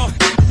ill,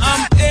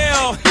 I'm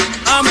ill,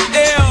 I'm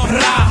ill,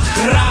 I'm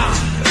ill,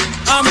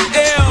 I'm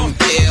ill,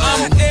 I'm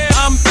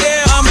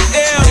ill, I'm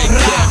ill,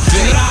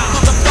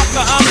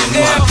 motherfucker, I'm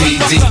ill,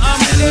 NYPD,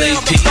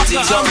 LAPD,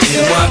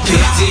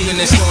 NYPD, and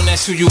that's on,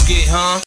 that's who you get, huh?